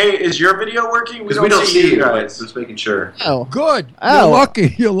something. Hey, is your video working? Because we don't see you guys. Just making sure. Oh. Good. Oh. You're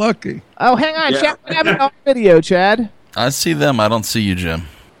lucky. You're lucky. Oh, hang on, Yeah. Chad. What happened on video, Chad? I see them. I don't see you, Jim.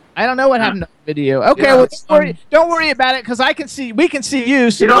 I don't know what happened on video. Okay, Yeah, well, don't worry about it, because we can see you.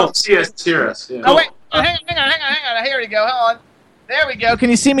 So You don't see us, hear us. Yeah. Oh, wait. Hang on. Here we go. Hold on. There we go. Can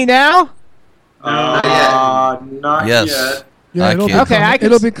you see me now? Not Yes. yet. Yeah, I it'll be can't. Okay, coming. I can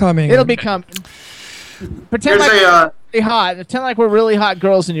It'll s- be coming. It'll be coming. Pretend Here's like a, we're really hot. Pretend like we're really hot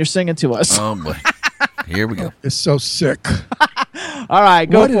girls and you're singing to us. Oh, boy. Here we go. It's so sick. All right,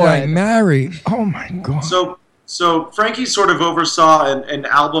 go What did for I it. marry? Oh, my God. So Frankie sort of oversaw an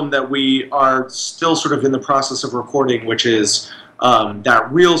album that we are still sort of in the process of recording, which is that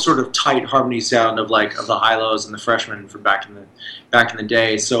real sort of tight harmony sound of the Hi-Los and the Freshmen from back in the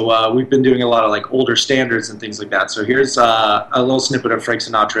day. So we've been doing a lot of like older standards and things like that. So here's a little snippet of Frank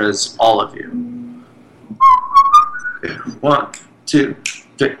Sinatra's "All of You." 1, 2,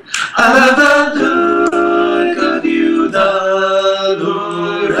 3. I love the look of you, the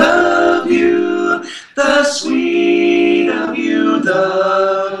look of you, the sweet of you,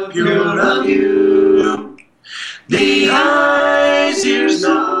 the pure of you, the eyes, ears,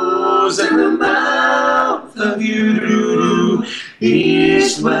 nose, and the mouth of you,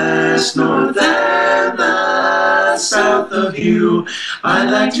 east, west, north, and the south of you. I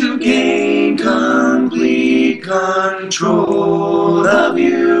like to gain complete control of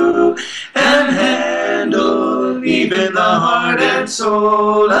you and handle even the heart and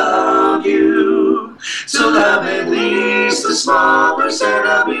soul of you. So love at least a small percent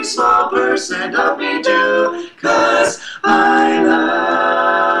of me too, 'cause I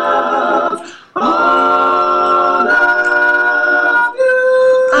love all of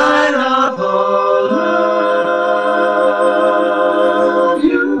you. I love all of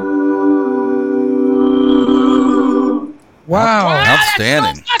you. Wow.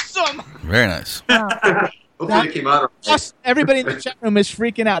 Outstanding. Awesome. Very nice. Hopefully it came out all right. Everybody in the chat room is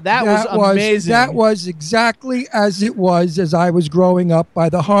freaking out. That was amazing. That was exactly as it was as I was growing up by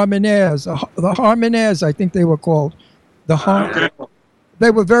the Harmonaires. The Harmonaires, I think they were called. They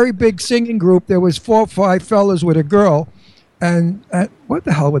were a very big singing group. There was 4 or 5 fellas with a girl. And what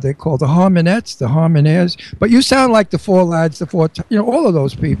the hell were they called? The Harmonettes, the Harmonaires. But you sound like the 4 lads, all of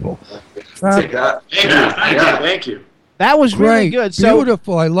those people. Thank you. That was Great, really good. So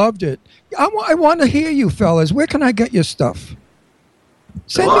beautiful. I loved it. I want to hear you fellas. Where can I get your stuff?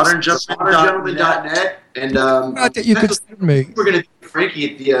 ModernGentleman.net. And Not that you could send me. we're going to be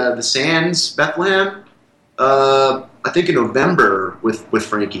Frankie at the Sands, Bethlehem. I think in November with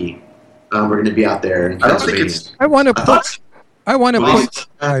Frankie. We're going to be out there in Pennsylvania. I want to push. I want to push.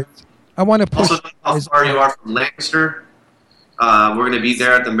 I want to push. Also, how far you are from Lancaster. We're going to be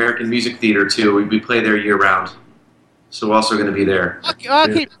there at the American Music Theater too. We play there year round, so we're also going to be there.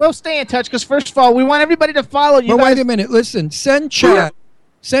 We'll stay in touch because first of all, we want everybody to follow you. But wait a minute. Listen. Send Chad.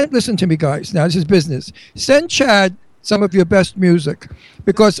 Listen to me, guys. Now this is business. Send Chad some of your best music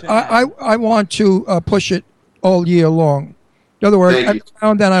because I want to push it all year long. In other words, I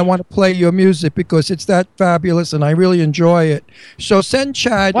found that I want to play your music because it's that fabulous and I really enjoy it. So send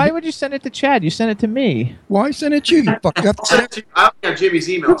Chad. Why would you send it to Chad? You send it to me. Why send it to you? Fuck, you have to send it I don't have Jimmy's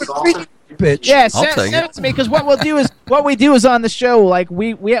email, so I'll send it. bitch. Yeah, send it to me because what we do is on the show. Like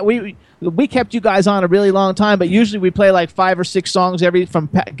we kept you guys on a really long time, but usually we play like 5 or 6 songs from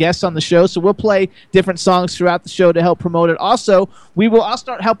guests on the show. So we'll play different songs throughout the show to help promote it. Also, I'll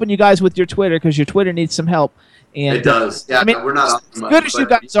start helping you guys with your Twitter because your Twitter needs some help. And It does. Yeah, I mean, we're not as good as you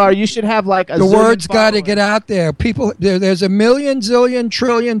guys are, you should have like a the zillion word's got to followers. get out there. People, there's a million, zillion,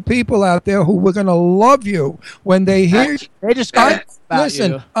 trillion people out there who are going to love you when they hear. They just got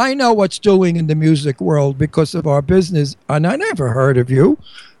listen. you. I know what's doing in the music world because of our business, and I never heard of you.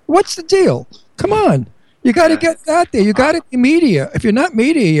 What's the deal? Come on, you got to get out there. You got to be media. If you're not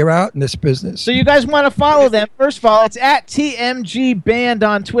media, you're out in this business. So you guys want to follow them. First of all, it's at TMG Band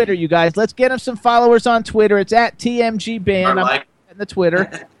on Twitter, you guys. Let's get them some followers on Twitter. It's at TMG Band on the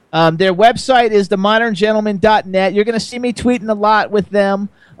Twitter. Their website is themodernGentleman.net. You're going to see me tweeting a lot with them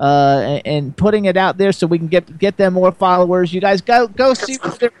and putting it out there so we can get them more followers. You guys go see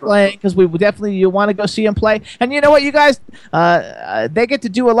what they're playing because you want to go see them play. And you know what, you guys, they get to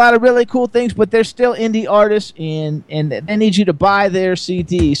do a lot of really cool things, but they're still indie artists, and they need you to buy their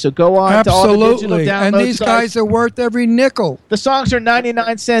CD. So go on to all the digital download and these sites. guys are worth every nickel. The songs are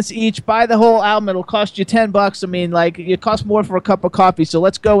 99 cents each. Buy the whole album. It'll cost you $10. I mean, like, it costs more for a cup of coffee. So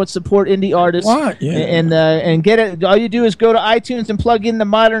let's go and support indie artists. What? Yeah. And get it. All you do is go to iTunes and plug in The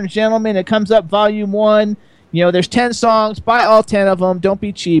Modern Gentleman. It comes up Volume 1. You know, there's 10 songs. Buy all 10 of them. Don't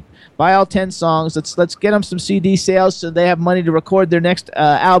be cheap. Buy all 10 songs. Let's get them some CD sales so they have money to record their next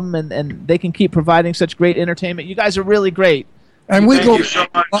album, and they can keep providing such great entertainment. You guys are really great. And we Thank go. you so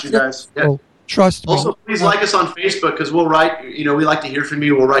much, you guys. Yeah. Trust me. Also, please like us on Facebook because we'll write. You know, we like to hear from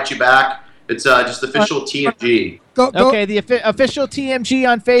you. We'll write you back. It's just official TMG. Okay, the official TMG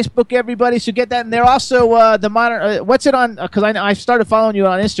on Facebook, everybody. So get that. And they're also the modern. What's it on? Because I started following you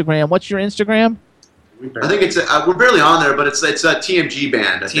on Instagram. What's your Instagram? I think it's we're barely on there, but it's a TMG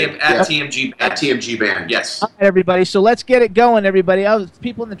band. TMG band. Yes. All right, everybody. So let's get it going, everybody.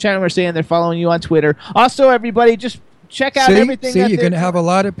 People in the chat room are saying they're following you on Twitter. Also, everybody, just check out everything. You're going to have a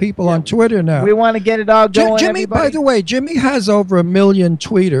lot of people on Twitter now. We want to get it all going. Jimmy, by the way, Jimmy has over 1 million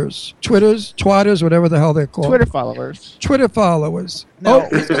twitters, whatever the hell they're called. Twitter followers. No.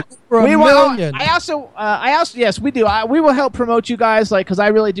 We will. I also, yes, we do. We will help promote you guys, because I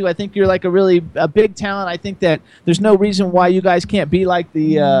really do. I think you're like a big talent. I think that there's no reason why you guys can't be like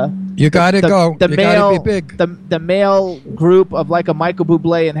the. You got to go. You got to be big. The male group of like a Michael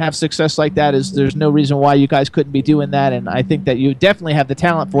Bublé and have success like that there's no reason why you guys couldn't be doing that. And I think that you definitely have the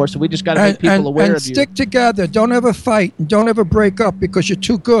talent for it. So we just got to make people aware of you. And stick together. Don't ever fight. And don't ever break up because you're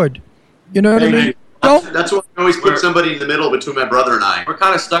too good. You know what I mean? That's why I always put somebody in the middle between my brother and I. We're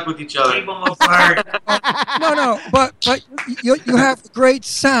kind of stuck with each other. Keep them apart. No, but you have great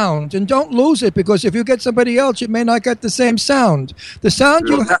sound, and don't lose it, because if you get somebody else, you may not get the same sound. The sound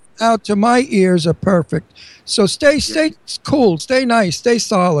you have out to my ears are perfect. So stay cool, stay nice, stay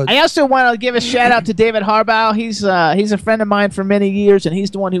solid. I also want to give a shout out to David Harbaugh. He's a friend of mine for many years, and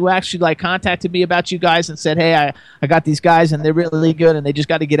he's the one who actually contacted me about you guys and said, "Hey, I got these guys, and they're really good, and they just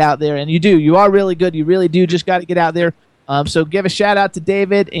got to get out there." And you are really good. You really do just got to get out there. So give a shout out to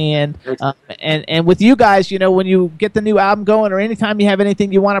David, and with you guys, when you get the new album going, or anytime you have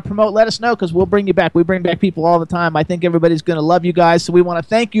anything you want to promote, let us know, because we'll bring you back. We bring back people all the time. I think everybody's going to love you guys, so we want to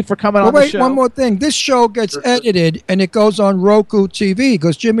thank you for coming on the show. One more thing. This show gets edited, and it goes on Roku TV,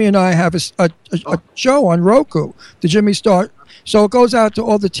 because Jimmy and I have a show on Roku, the Jimmy Star. So it goes out to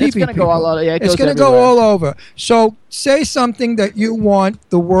all the TV It's going to go all over. Yeah, it's going to go all over. So say something that you want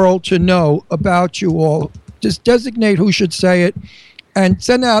the world to know about you all. Just designate who should say it, and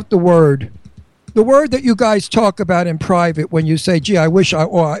send out the word. The word that you guys talk about in private when you say, gee, I wish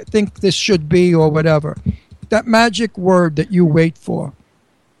or I think this should be, or whatever. That magic word that you wait for.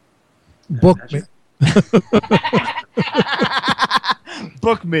 Book me.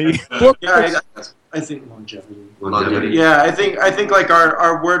 Book me. Yeah, I think longevity. Yeah, I think like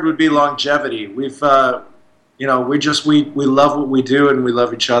our word would be longevity. We've we love what we do, and we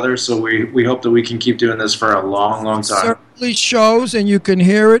love each other, so we hope that we can keep doing this for a long, long time. It certainly shows, and you can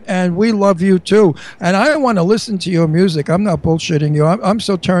hear it, and we love you too. And I want to listen to your music. I'm not bullshitting you. I'm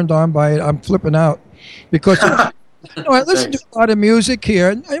so turned on by it. I'm flipping out because I listen to a lot of music here.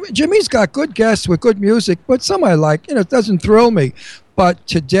 And Jimmy's got good guests with good music, but some I like. It doesn't thrill me. But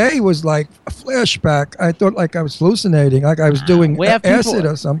today was like a flashback. I thought like I was hallucinating, like I was doing acid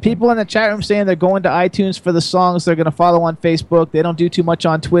or something. People in the chat room saying they're going to iTunes for the songs. They're going to follow on Facebook. They don't do too much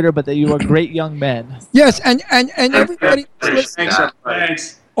on Twitter, but that you are great young men. Yes, and everybody.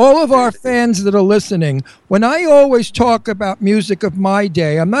 Thanks. All of our fans that are listening, when I always talk about music of my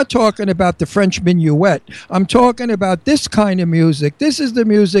day, I'm not talking about the French minuet. I'm talking about this kind of music. This is the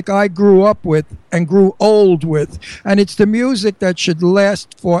music I grew up with and grew old with. And it's the music that should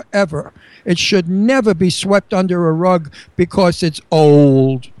last forever. It should never be swept under a rug because it's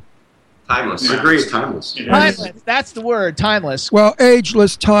old. Timeless. Agreed. Timeless. Timeless. That's the word. Timeless. Well,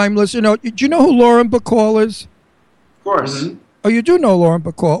 ageless, timeless. Do you know who Lauren Bacall is? Of course. Mm-hmm. Oh, you do know Lauren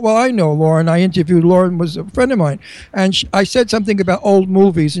Bacall. Well, I know Lauren. I interviewed Lauren, was a friend of mine. And I said something about old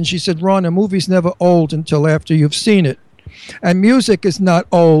movies, and she said, Ron, a movie's never old until after you've seen it. And music is not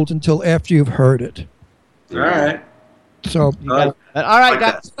old until after you've heard it. All right. So, all right,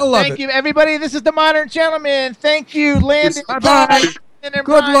 guys. Thank you, everybody. This is The Modern Gentleman. Thank you, Landon. Bye. and Good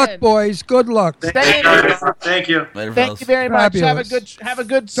Brian. luck, boys. Good luck. Stay in. Thank you. Later, Thank fellas. you very much. Fabulous. Have a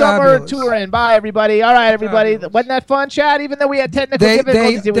good summer Fabulous. touring. Bye, everybody. All right, everybody. Wasn't that fun, Chad? Even though we had technical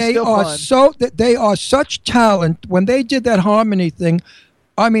difficulties, it was they still are fun. they are such talent. When they did that harmony thing,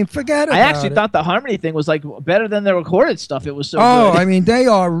 I mean, forget about I actually it. thought the harmony thing was like better than the recorded stuff. It was so Oh, good. I mean, they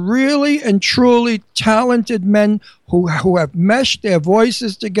are really and truly talented men who have meshed their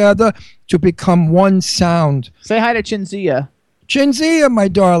voices together to become one sound. Say hi to Chinzia. Chinzia, my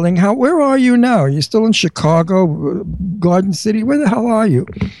darling, where are you now? Are you still in Chicago, Garden City? Where the hell are you?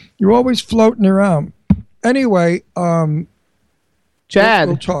 You're always floating around. Anyway, Chad.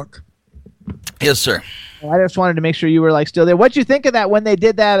 we'll talk. Yes, sir. I just wanted to make sure you were like still there. What'd you think of that when they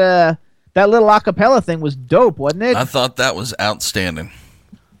did that? That little acapella thing was dope, wasn't it? I thought that was outstanding.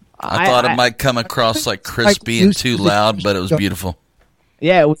 I thought it might come across like crispy and too loud, but it was beautiful.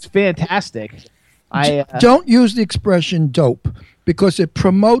 Yeah, it was fantastic. Don't use the expression dope because it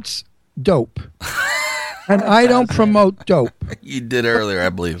promotes dope. And I don't promote dope. You did earlier, I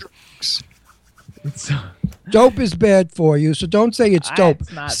believe. Dope is bad for you, so don't say it's dope.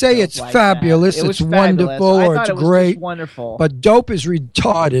 Say dope it's like fabulous, that. It was it's fabulous. wonderful, I or thought it's it was great. just wonderful. But dope is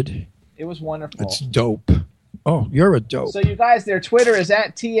retarded. It was wonderful. It's dope. Oh, you're a dope. So you guys, their Twitter is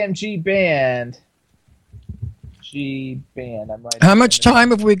at TMG Band. I'm right. How much time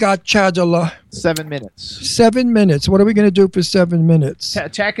have we got, Chadala? 7 minutes. 7 minutes. What are we going to do for 7 minutes?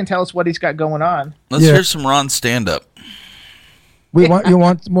 Chad can tell us what he's got going on. Let's hear some Ron stand-up. You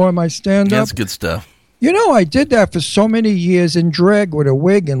want more of my stand-up? Yeah, that's good stuff. You know, I did that for so many years in drag with a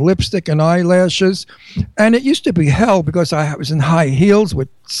wig and lipstick and eyelashes. And it used to be hell because I was in high heels with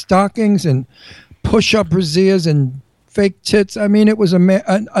stockings and push-up brassieres and fake tits. I mean, it was a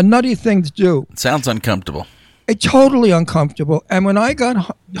nutty thing to do. It sounds uncomfortable. It's totally uncomfortable. And when I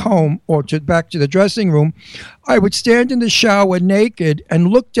got home or back to the dressing room, I would stand in the shower naked and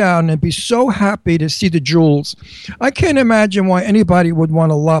look down and be so happy to see the jewels. I can't imagine why anybody would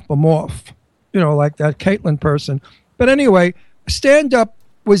want to lop them off, like that Caitlyn person. But anyway, stand-up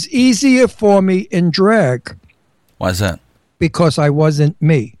was easier for me in drag. Why is that? Because I wasn't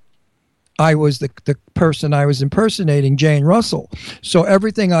me. I was the person I was impersonating, Jane Russell. So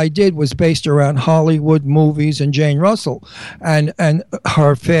everything I did was based around Hollywood movies and Jane Russell and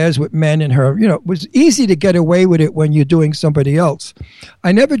her affairs with men and her, it was easy to get away with it when you're doing somebody else.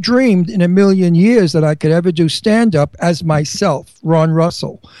 I never dreamed in a million years that I could ever do stand-up as myself, Ron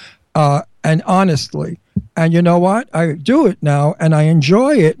Russell, and honestly. And you know what? I do it now, and I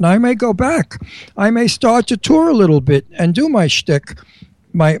enjoy it, and I may go back. I may start to tour a little bit and do my shtick.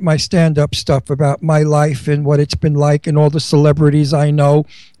 My stand-up stuff about my life and what it's been like and all the celebrities I know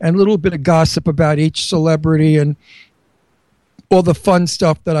and a little bit of gossip about each celebrity and all the fun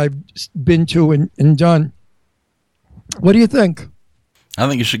stuff that I've been to and done. What do you think? I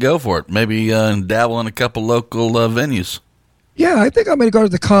think you should go for it. Maybe dabble in a couple local venues. Yeah, I think I'm going to go to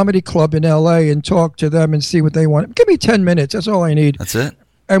the comedy club in L.A. and talk to them and see what they want. Give me 10 minutes. That's all I need. That's it?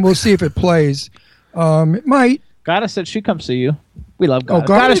 And we'll see if it plays. It might. Goddess said she'd come see you. We love Goddess. Oh,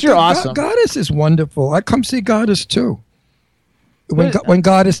 Goddess, you're awesome. Goddess is wonderful. I come see Goddess too. When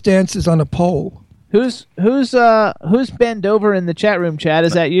Goddess dances on a pole. Who's bent over in the chat room, Chad?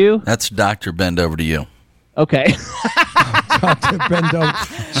 Is that you? That's Dr. Bend over to you. Okay. Dr. Bend over.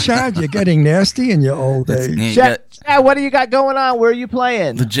 Chad, you're getting nasty in your old age. Chad, what do you got going on? Where are you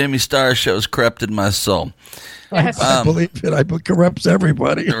playing? The Jimmy Star Show's corrupted my soul. Yes. I believe it. I corrupts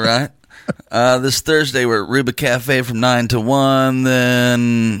everybody. Right. This Thursday we're at Ruba Cafe from 9 to 1.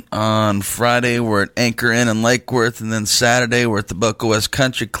 Then on Friday we're at Anchor Inn in Lakeworth. And then Saturday we're at the Boca West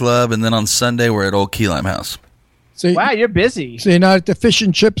Country Club. And then on Sunday we're at Old Key Lime House. Wow, you're busy. So you're not at the Fish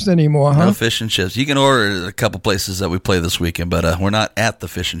and Chips anymore, huh? No Fish and Chips. You can order it at a couple places that we play this weekend, but we're not at the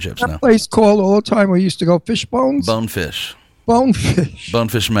Fish and Chips now. That place called all the time we used to go Fish Bones? Bonefish. Bonefish.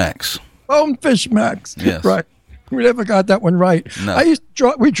 Bonefish Max. Bonefish Max. Yes. Right. We never got that one right. No.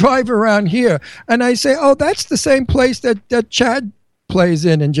 We drive around here, and I say, oh, that's the same place that Chad plays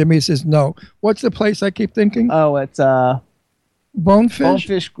in. And Jimmy says, no. What's the place I keep thinking? Oh, it's Bonefish?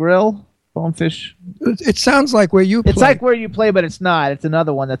 Bonefish Grill. Bonefish. It sounds like where you play. It's like where you play, but it's not. It's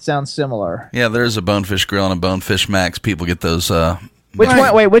another one that sounds similar. Yeah, there's a Bonefish Grill and a Bonefish Max. People get those. Which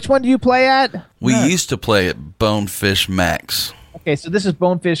one? Wait, which one do you play at? We used to play at Bonefish Max. Okay, so this is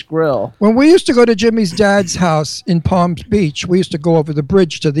Bonefish Grill. When we used to go to Jimmy's dad's house in Palm Beach, we used to go over the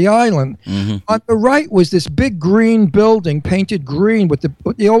bridge to the island. Mm-hmm. On the right was this big green building, painted green.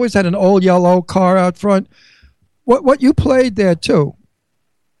 They always had an old yellow car out front. What you played there too?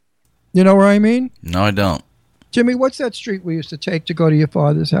 You know where I mean? No, I don't. Jimmy, what's that street we used to take to go to your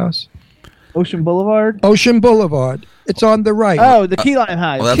father's house? Ocean Boulevard? Ocean Boulevard. It's on the right. Oh, the Key Lime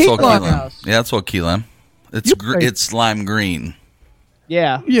House. Well, that's all Key Lime. Yeah, that's all Key Lime. It's lime green.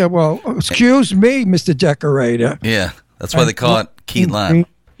 Yeah. Yeah, well, excuse me, Mr. Decorator. Yeah, that's why they call it Key Lime.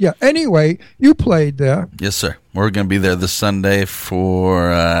 Yeah, anyway, you played there. Yes, sir. We're going to be there this Sunday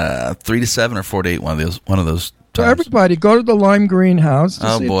for 3 to 7 or 4 to 8, one of those times. So everybody, go to the Lime Green House.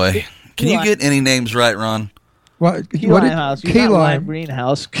 Oh, boy. Can you get any names right, Ron? Key Lime House. Key Lime Green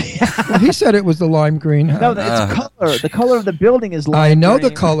House. Well, he said it was the Lime Green House. No, it's color. The color of the building is lime I know green.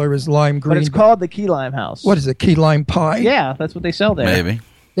 the color is lime green. But it's called the Key Lime House. What is it, Key Lime Pie? Yeah, that's what they sell there. Maybe.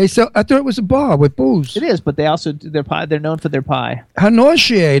 They sell. I thought it was a bar with booze. It is, but they also do their pie. They're known for their pie. How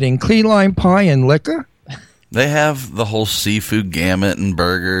nauseating. Key Lime Pie and liquor? They have the whole seafood gamut and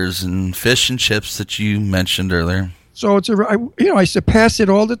burgers and fish and chips that you mentioned earlier. So it's I used to pass it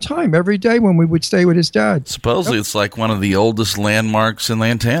all the time, every day when we would stay with his dad. Supposedly it's like one of the oldest landmarks in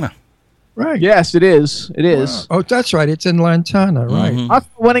Lantana. Right. Yes, it is. It is. Wow. Oh, that's right. It's in Lantana, right. I also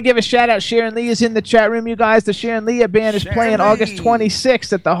want to give a shout out. Sharon Lee is in the chat room, you guys. The Sharon Lee Band is playing August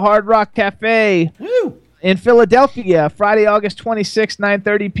 26th at the Hard Rock Cafe in Philadelphia, Friday, August 26th,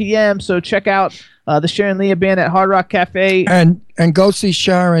 9:30 p.m. So check out the Sharon Lee Band at Hard Rock Cafe. And go see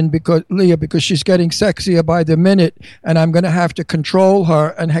Sharon because she's getting sexier by the minute, and I'm going to have to control her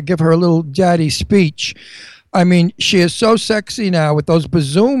and give her a little daddy speech. I mean, she is so sexy now with those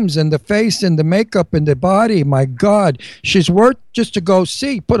bazooms and the face and the makeup and the body. My God, she's worth just to go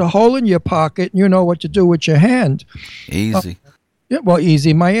see. Put a hole in your pocket and you know what to do with your hand. Easy. Yeah, well,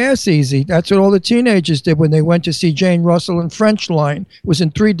 easy. My ass easy. That's what all the teenagers did when they went to see Jane Russell in French Line. It was in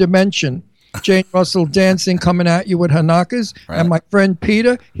 3 dimension. Jane Russell dancing, coming at you with her knockers. Right. And my friend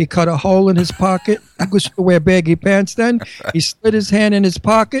Peter, he cut a hole in his pocket. He used to wear baggy pants then. He slid his hand in his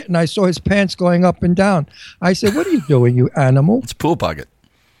pocket, and I saw his pants going up and down. I said, what are you doing, you animal? It's a pool pocket.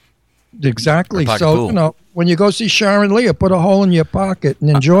 Exactly. Pocket So, pool. when you go see Sharon Lee, put a hole in your pocket and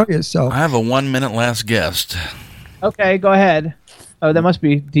enjoy yourself. I have a 1-minute last guest. Okay, go ahead. Oh, that must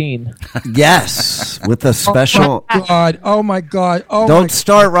be Dean. Yes, with a special. Oh my God! Don't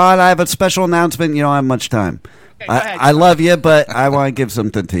start, Ron. I have a special announcement. You don't have much time. Okay, I love you, but I want to give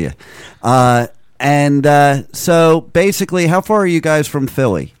something to you. So basically, how far are you guys from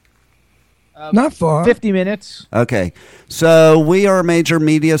Philly? Not far. 50 minutes. Okay. So we are a major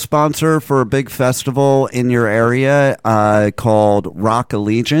media sponsor for a big festival in your area called Rock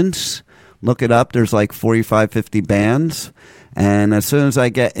Allegiance. Look it up. There's like 45, 50 bands. And as soon as I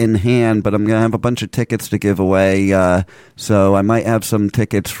get in hand, but I'm going to have a bunch of tickets to give away, so I might have some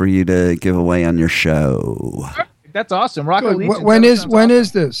tickets for you to give away on your show. That's awesome. Rock Allegiance. When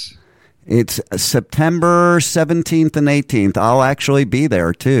is this? It's September 17th and 18th. I'll actually be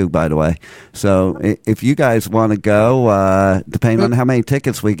there, too, by the way. So if you guys want to go, depending on how many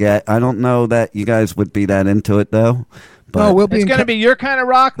tickets we get, I don't know that you guys would be that into it, though. But it's going to be your kind of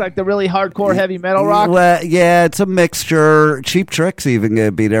rock, like the really hardcore heavy metal rock? Well, yeah, it's a mixture. Cheap Trick's even going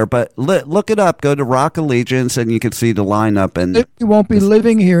to be there. But look it up. Go to Rock Allegiance, and you can see the lineup. And we won't be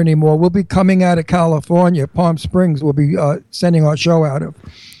living here anymore. We'll be coming out of California. Palm Springs we'll be sending our show out of.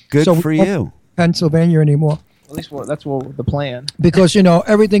 Good for you. Pennsylvania anymore. At least that's the plan. Because,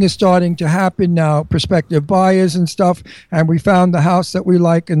 everything is starting to happen now, prospective buyers and stuff. And we found the house that we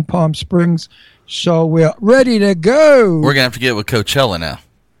like in Palm Springs. So we're ready to go. We're gonna have to get with Coachella now.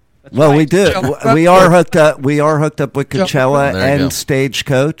 Well, we do. We are hooked up. We are hooked up with Coachella and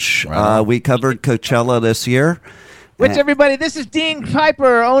Stagecoach. Right. We covered Coachella this year. Which everybody, this is Dean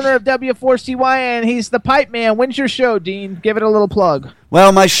Piper, owner of W4CY, and he's the pipe man. When's your show, Dean? Give it a little plug.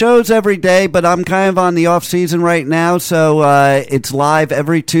 Well, my show's every day, but I'm kind of on the off season right now, so it's live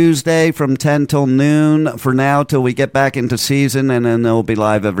every Tuesday from 10 till noon for now till we get back into season, and then it'll be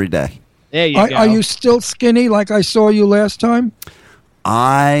live every day. There you go. Are you still skinny like I saw you last time?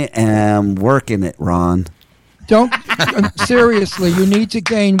 I am working it, Ron. Don't seriously. You need to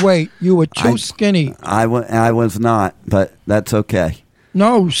gain weight. You were too skinny. I was not, but that's okay.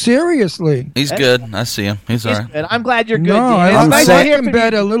 No, seriously. He's good. I see him. He's all right. Good. I'm glad you're good. No, I'm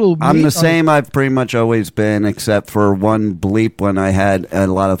the same I've pretty much always been, except for one bleep when I had a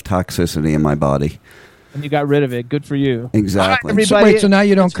lot of toxicity in my body. And you got rid of it. Good for you. Exactly. Right, so now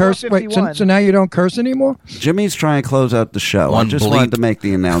you don't curse. Wait, so now you don't curse anymore? Jimmy's trying to close out the show. I just wanted to make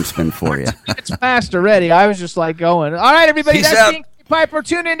the announcement for you. It's past already. I was just going. All right, everybody. Peace that's out. Dean Piper.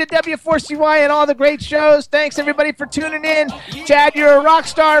 Tune in to W4CY and all the great shows. Thanks, everybody, for tuning in. Chad, you're a rock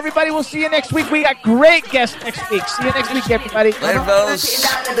star. Everybody, we'll see you next week. We got great guests next week. See you next week, everybody. Later, fellas.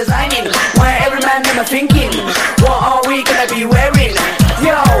 Where every man never thinking, what are we gonna be wearing?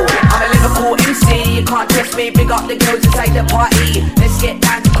 Yo, I'm a Liverpool MC. You can't test me. Big up the girls inside the party. Let's get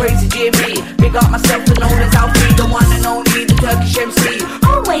down to Crazy Jimmy. big up myself and known as Alfie, the one and only, the Turkish MC.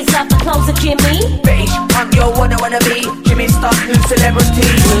 Always love the clothes of Jimmy. Bitch, I'm your one I wanna be. Jimmy Star, new celebrity.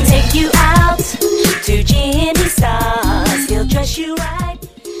 We'll take you out to Jimmy Stars. He'll dress you right.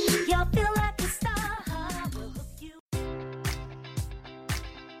 You'll feel like a star. We'll hook you.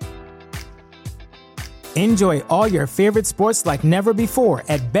 Enjoy all your favorite sports like never before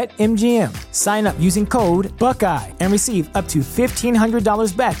at BetMGM. Sign up using code Buckeye and receive up to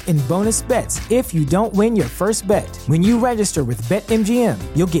 $1,500 back in bonus bets if you don't win your first bet. When you register with BetMGM,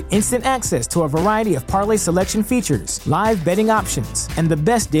 you'll get instant access to a variety of parlay selection features, live betting options, and the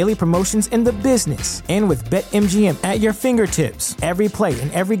best daily promotions in the business. And with BetMGM at your fingertips, every play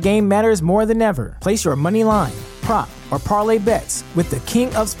and every game matters more than ever. Place your money line, prop, or parlay bets with the king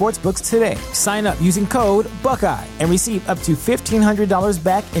of sportsbooks today. Sign up using code Buckeye and receive up to $1,500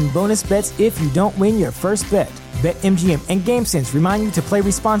 back in bonus bets if you don't win your first bet. BetMGM and GameSense remind you to play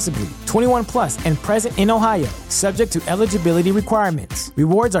responsibly. 21 plus and present in Ohio, subject to eligibility requirements.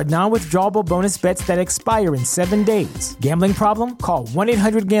 Rewards are non-withdrawable bonus bets that expire in 7 days. Gambling problem? Call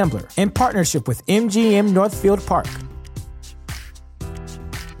 1-800-GAMBLER in partnership with MGM Northfield Park.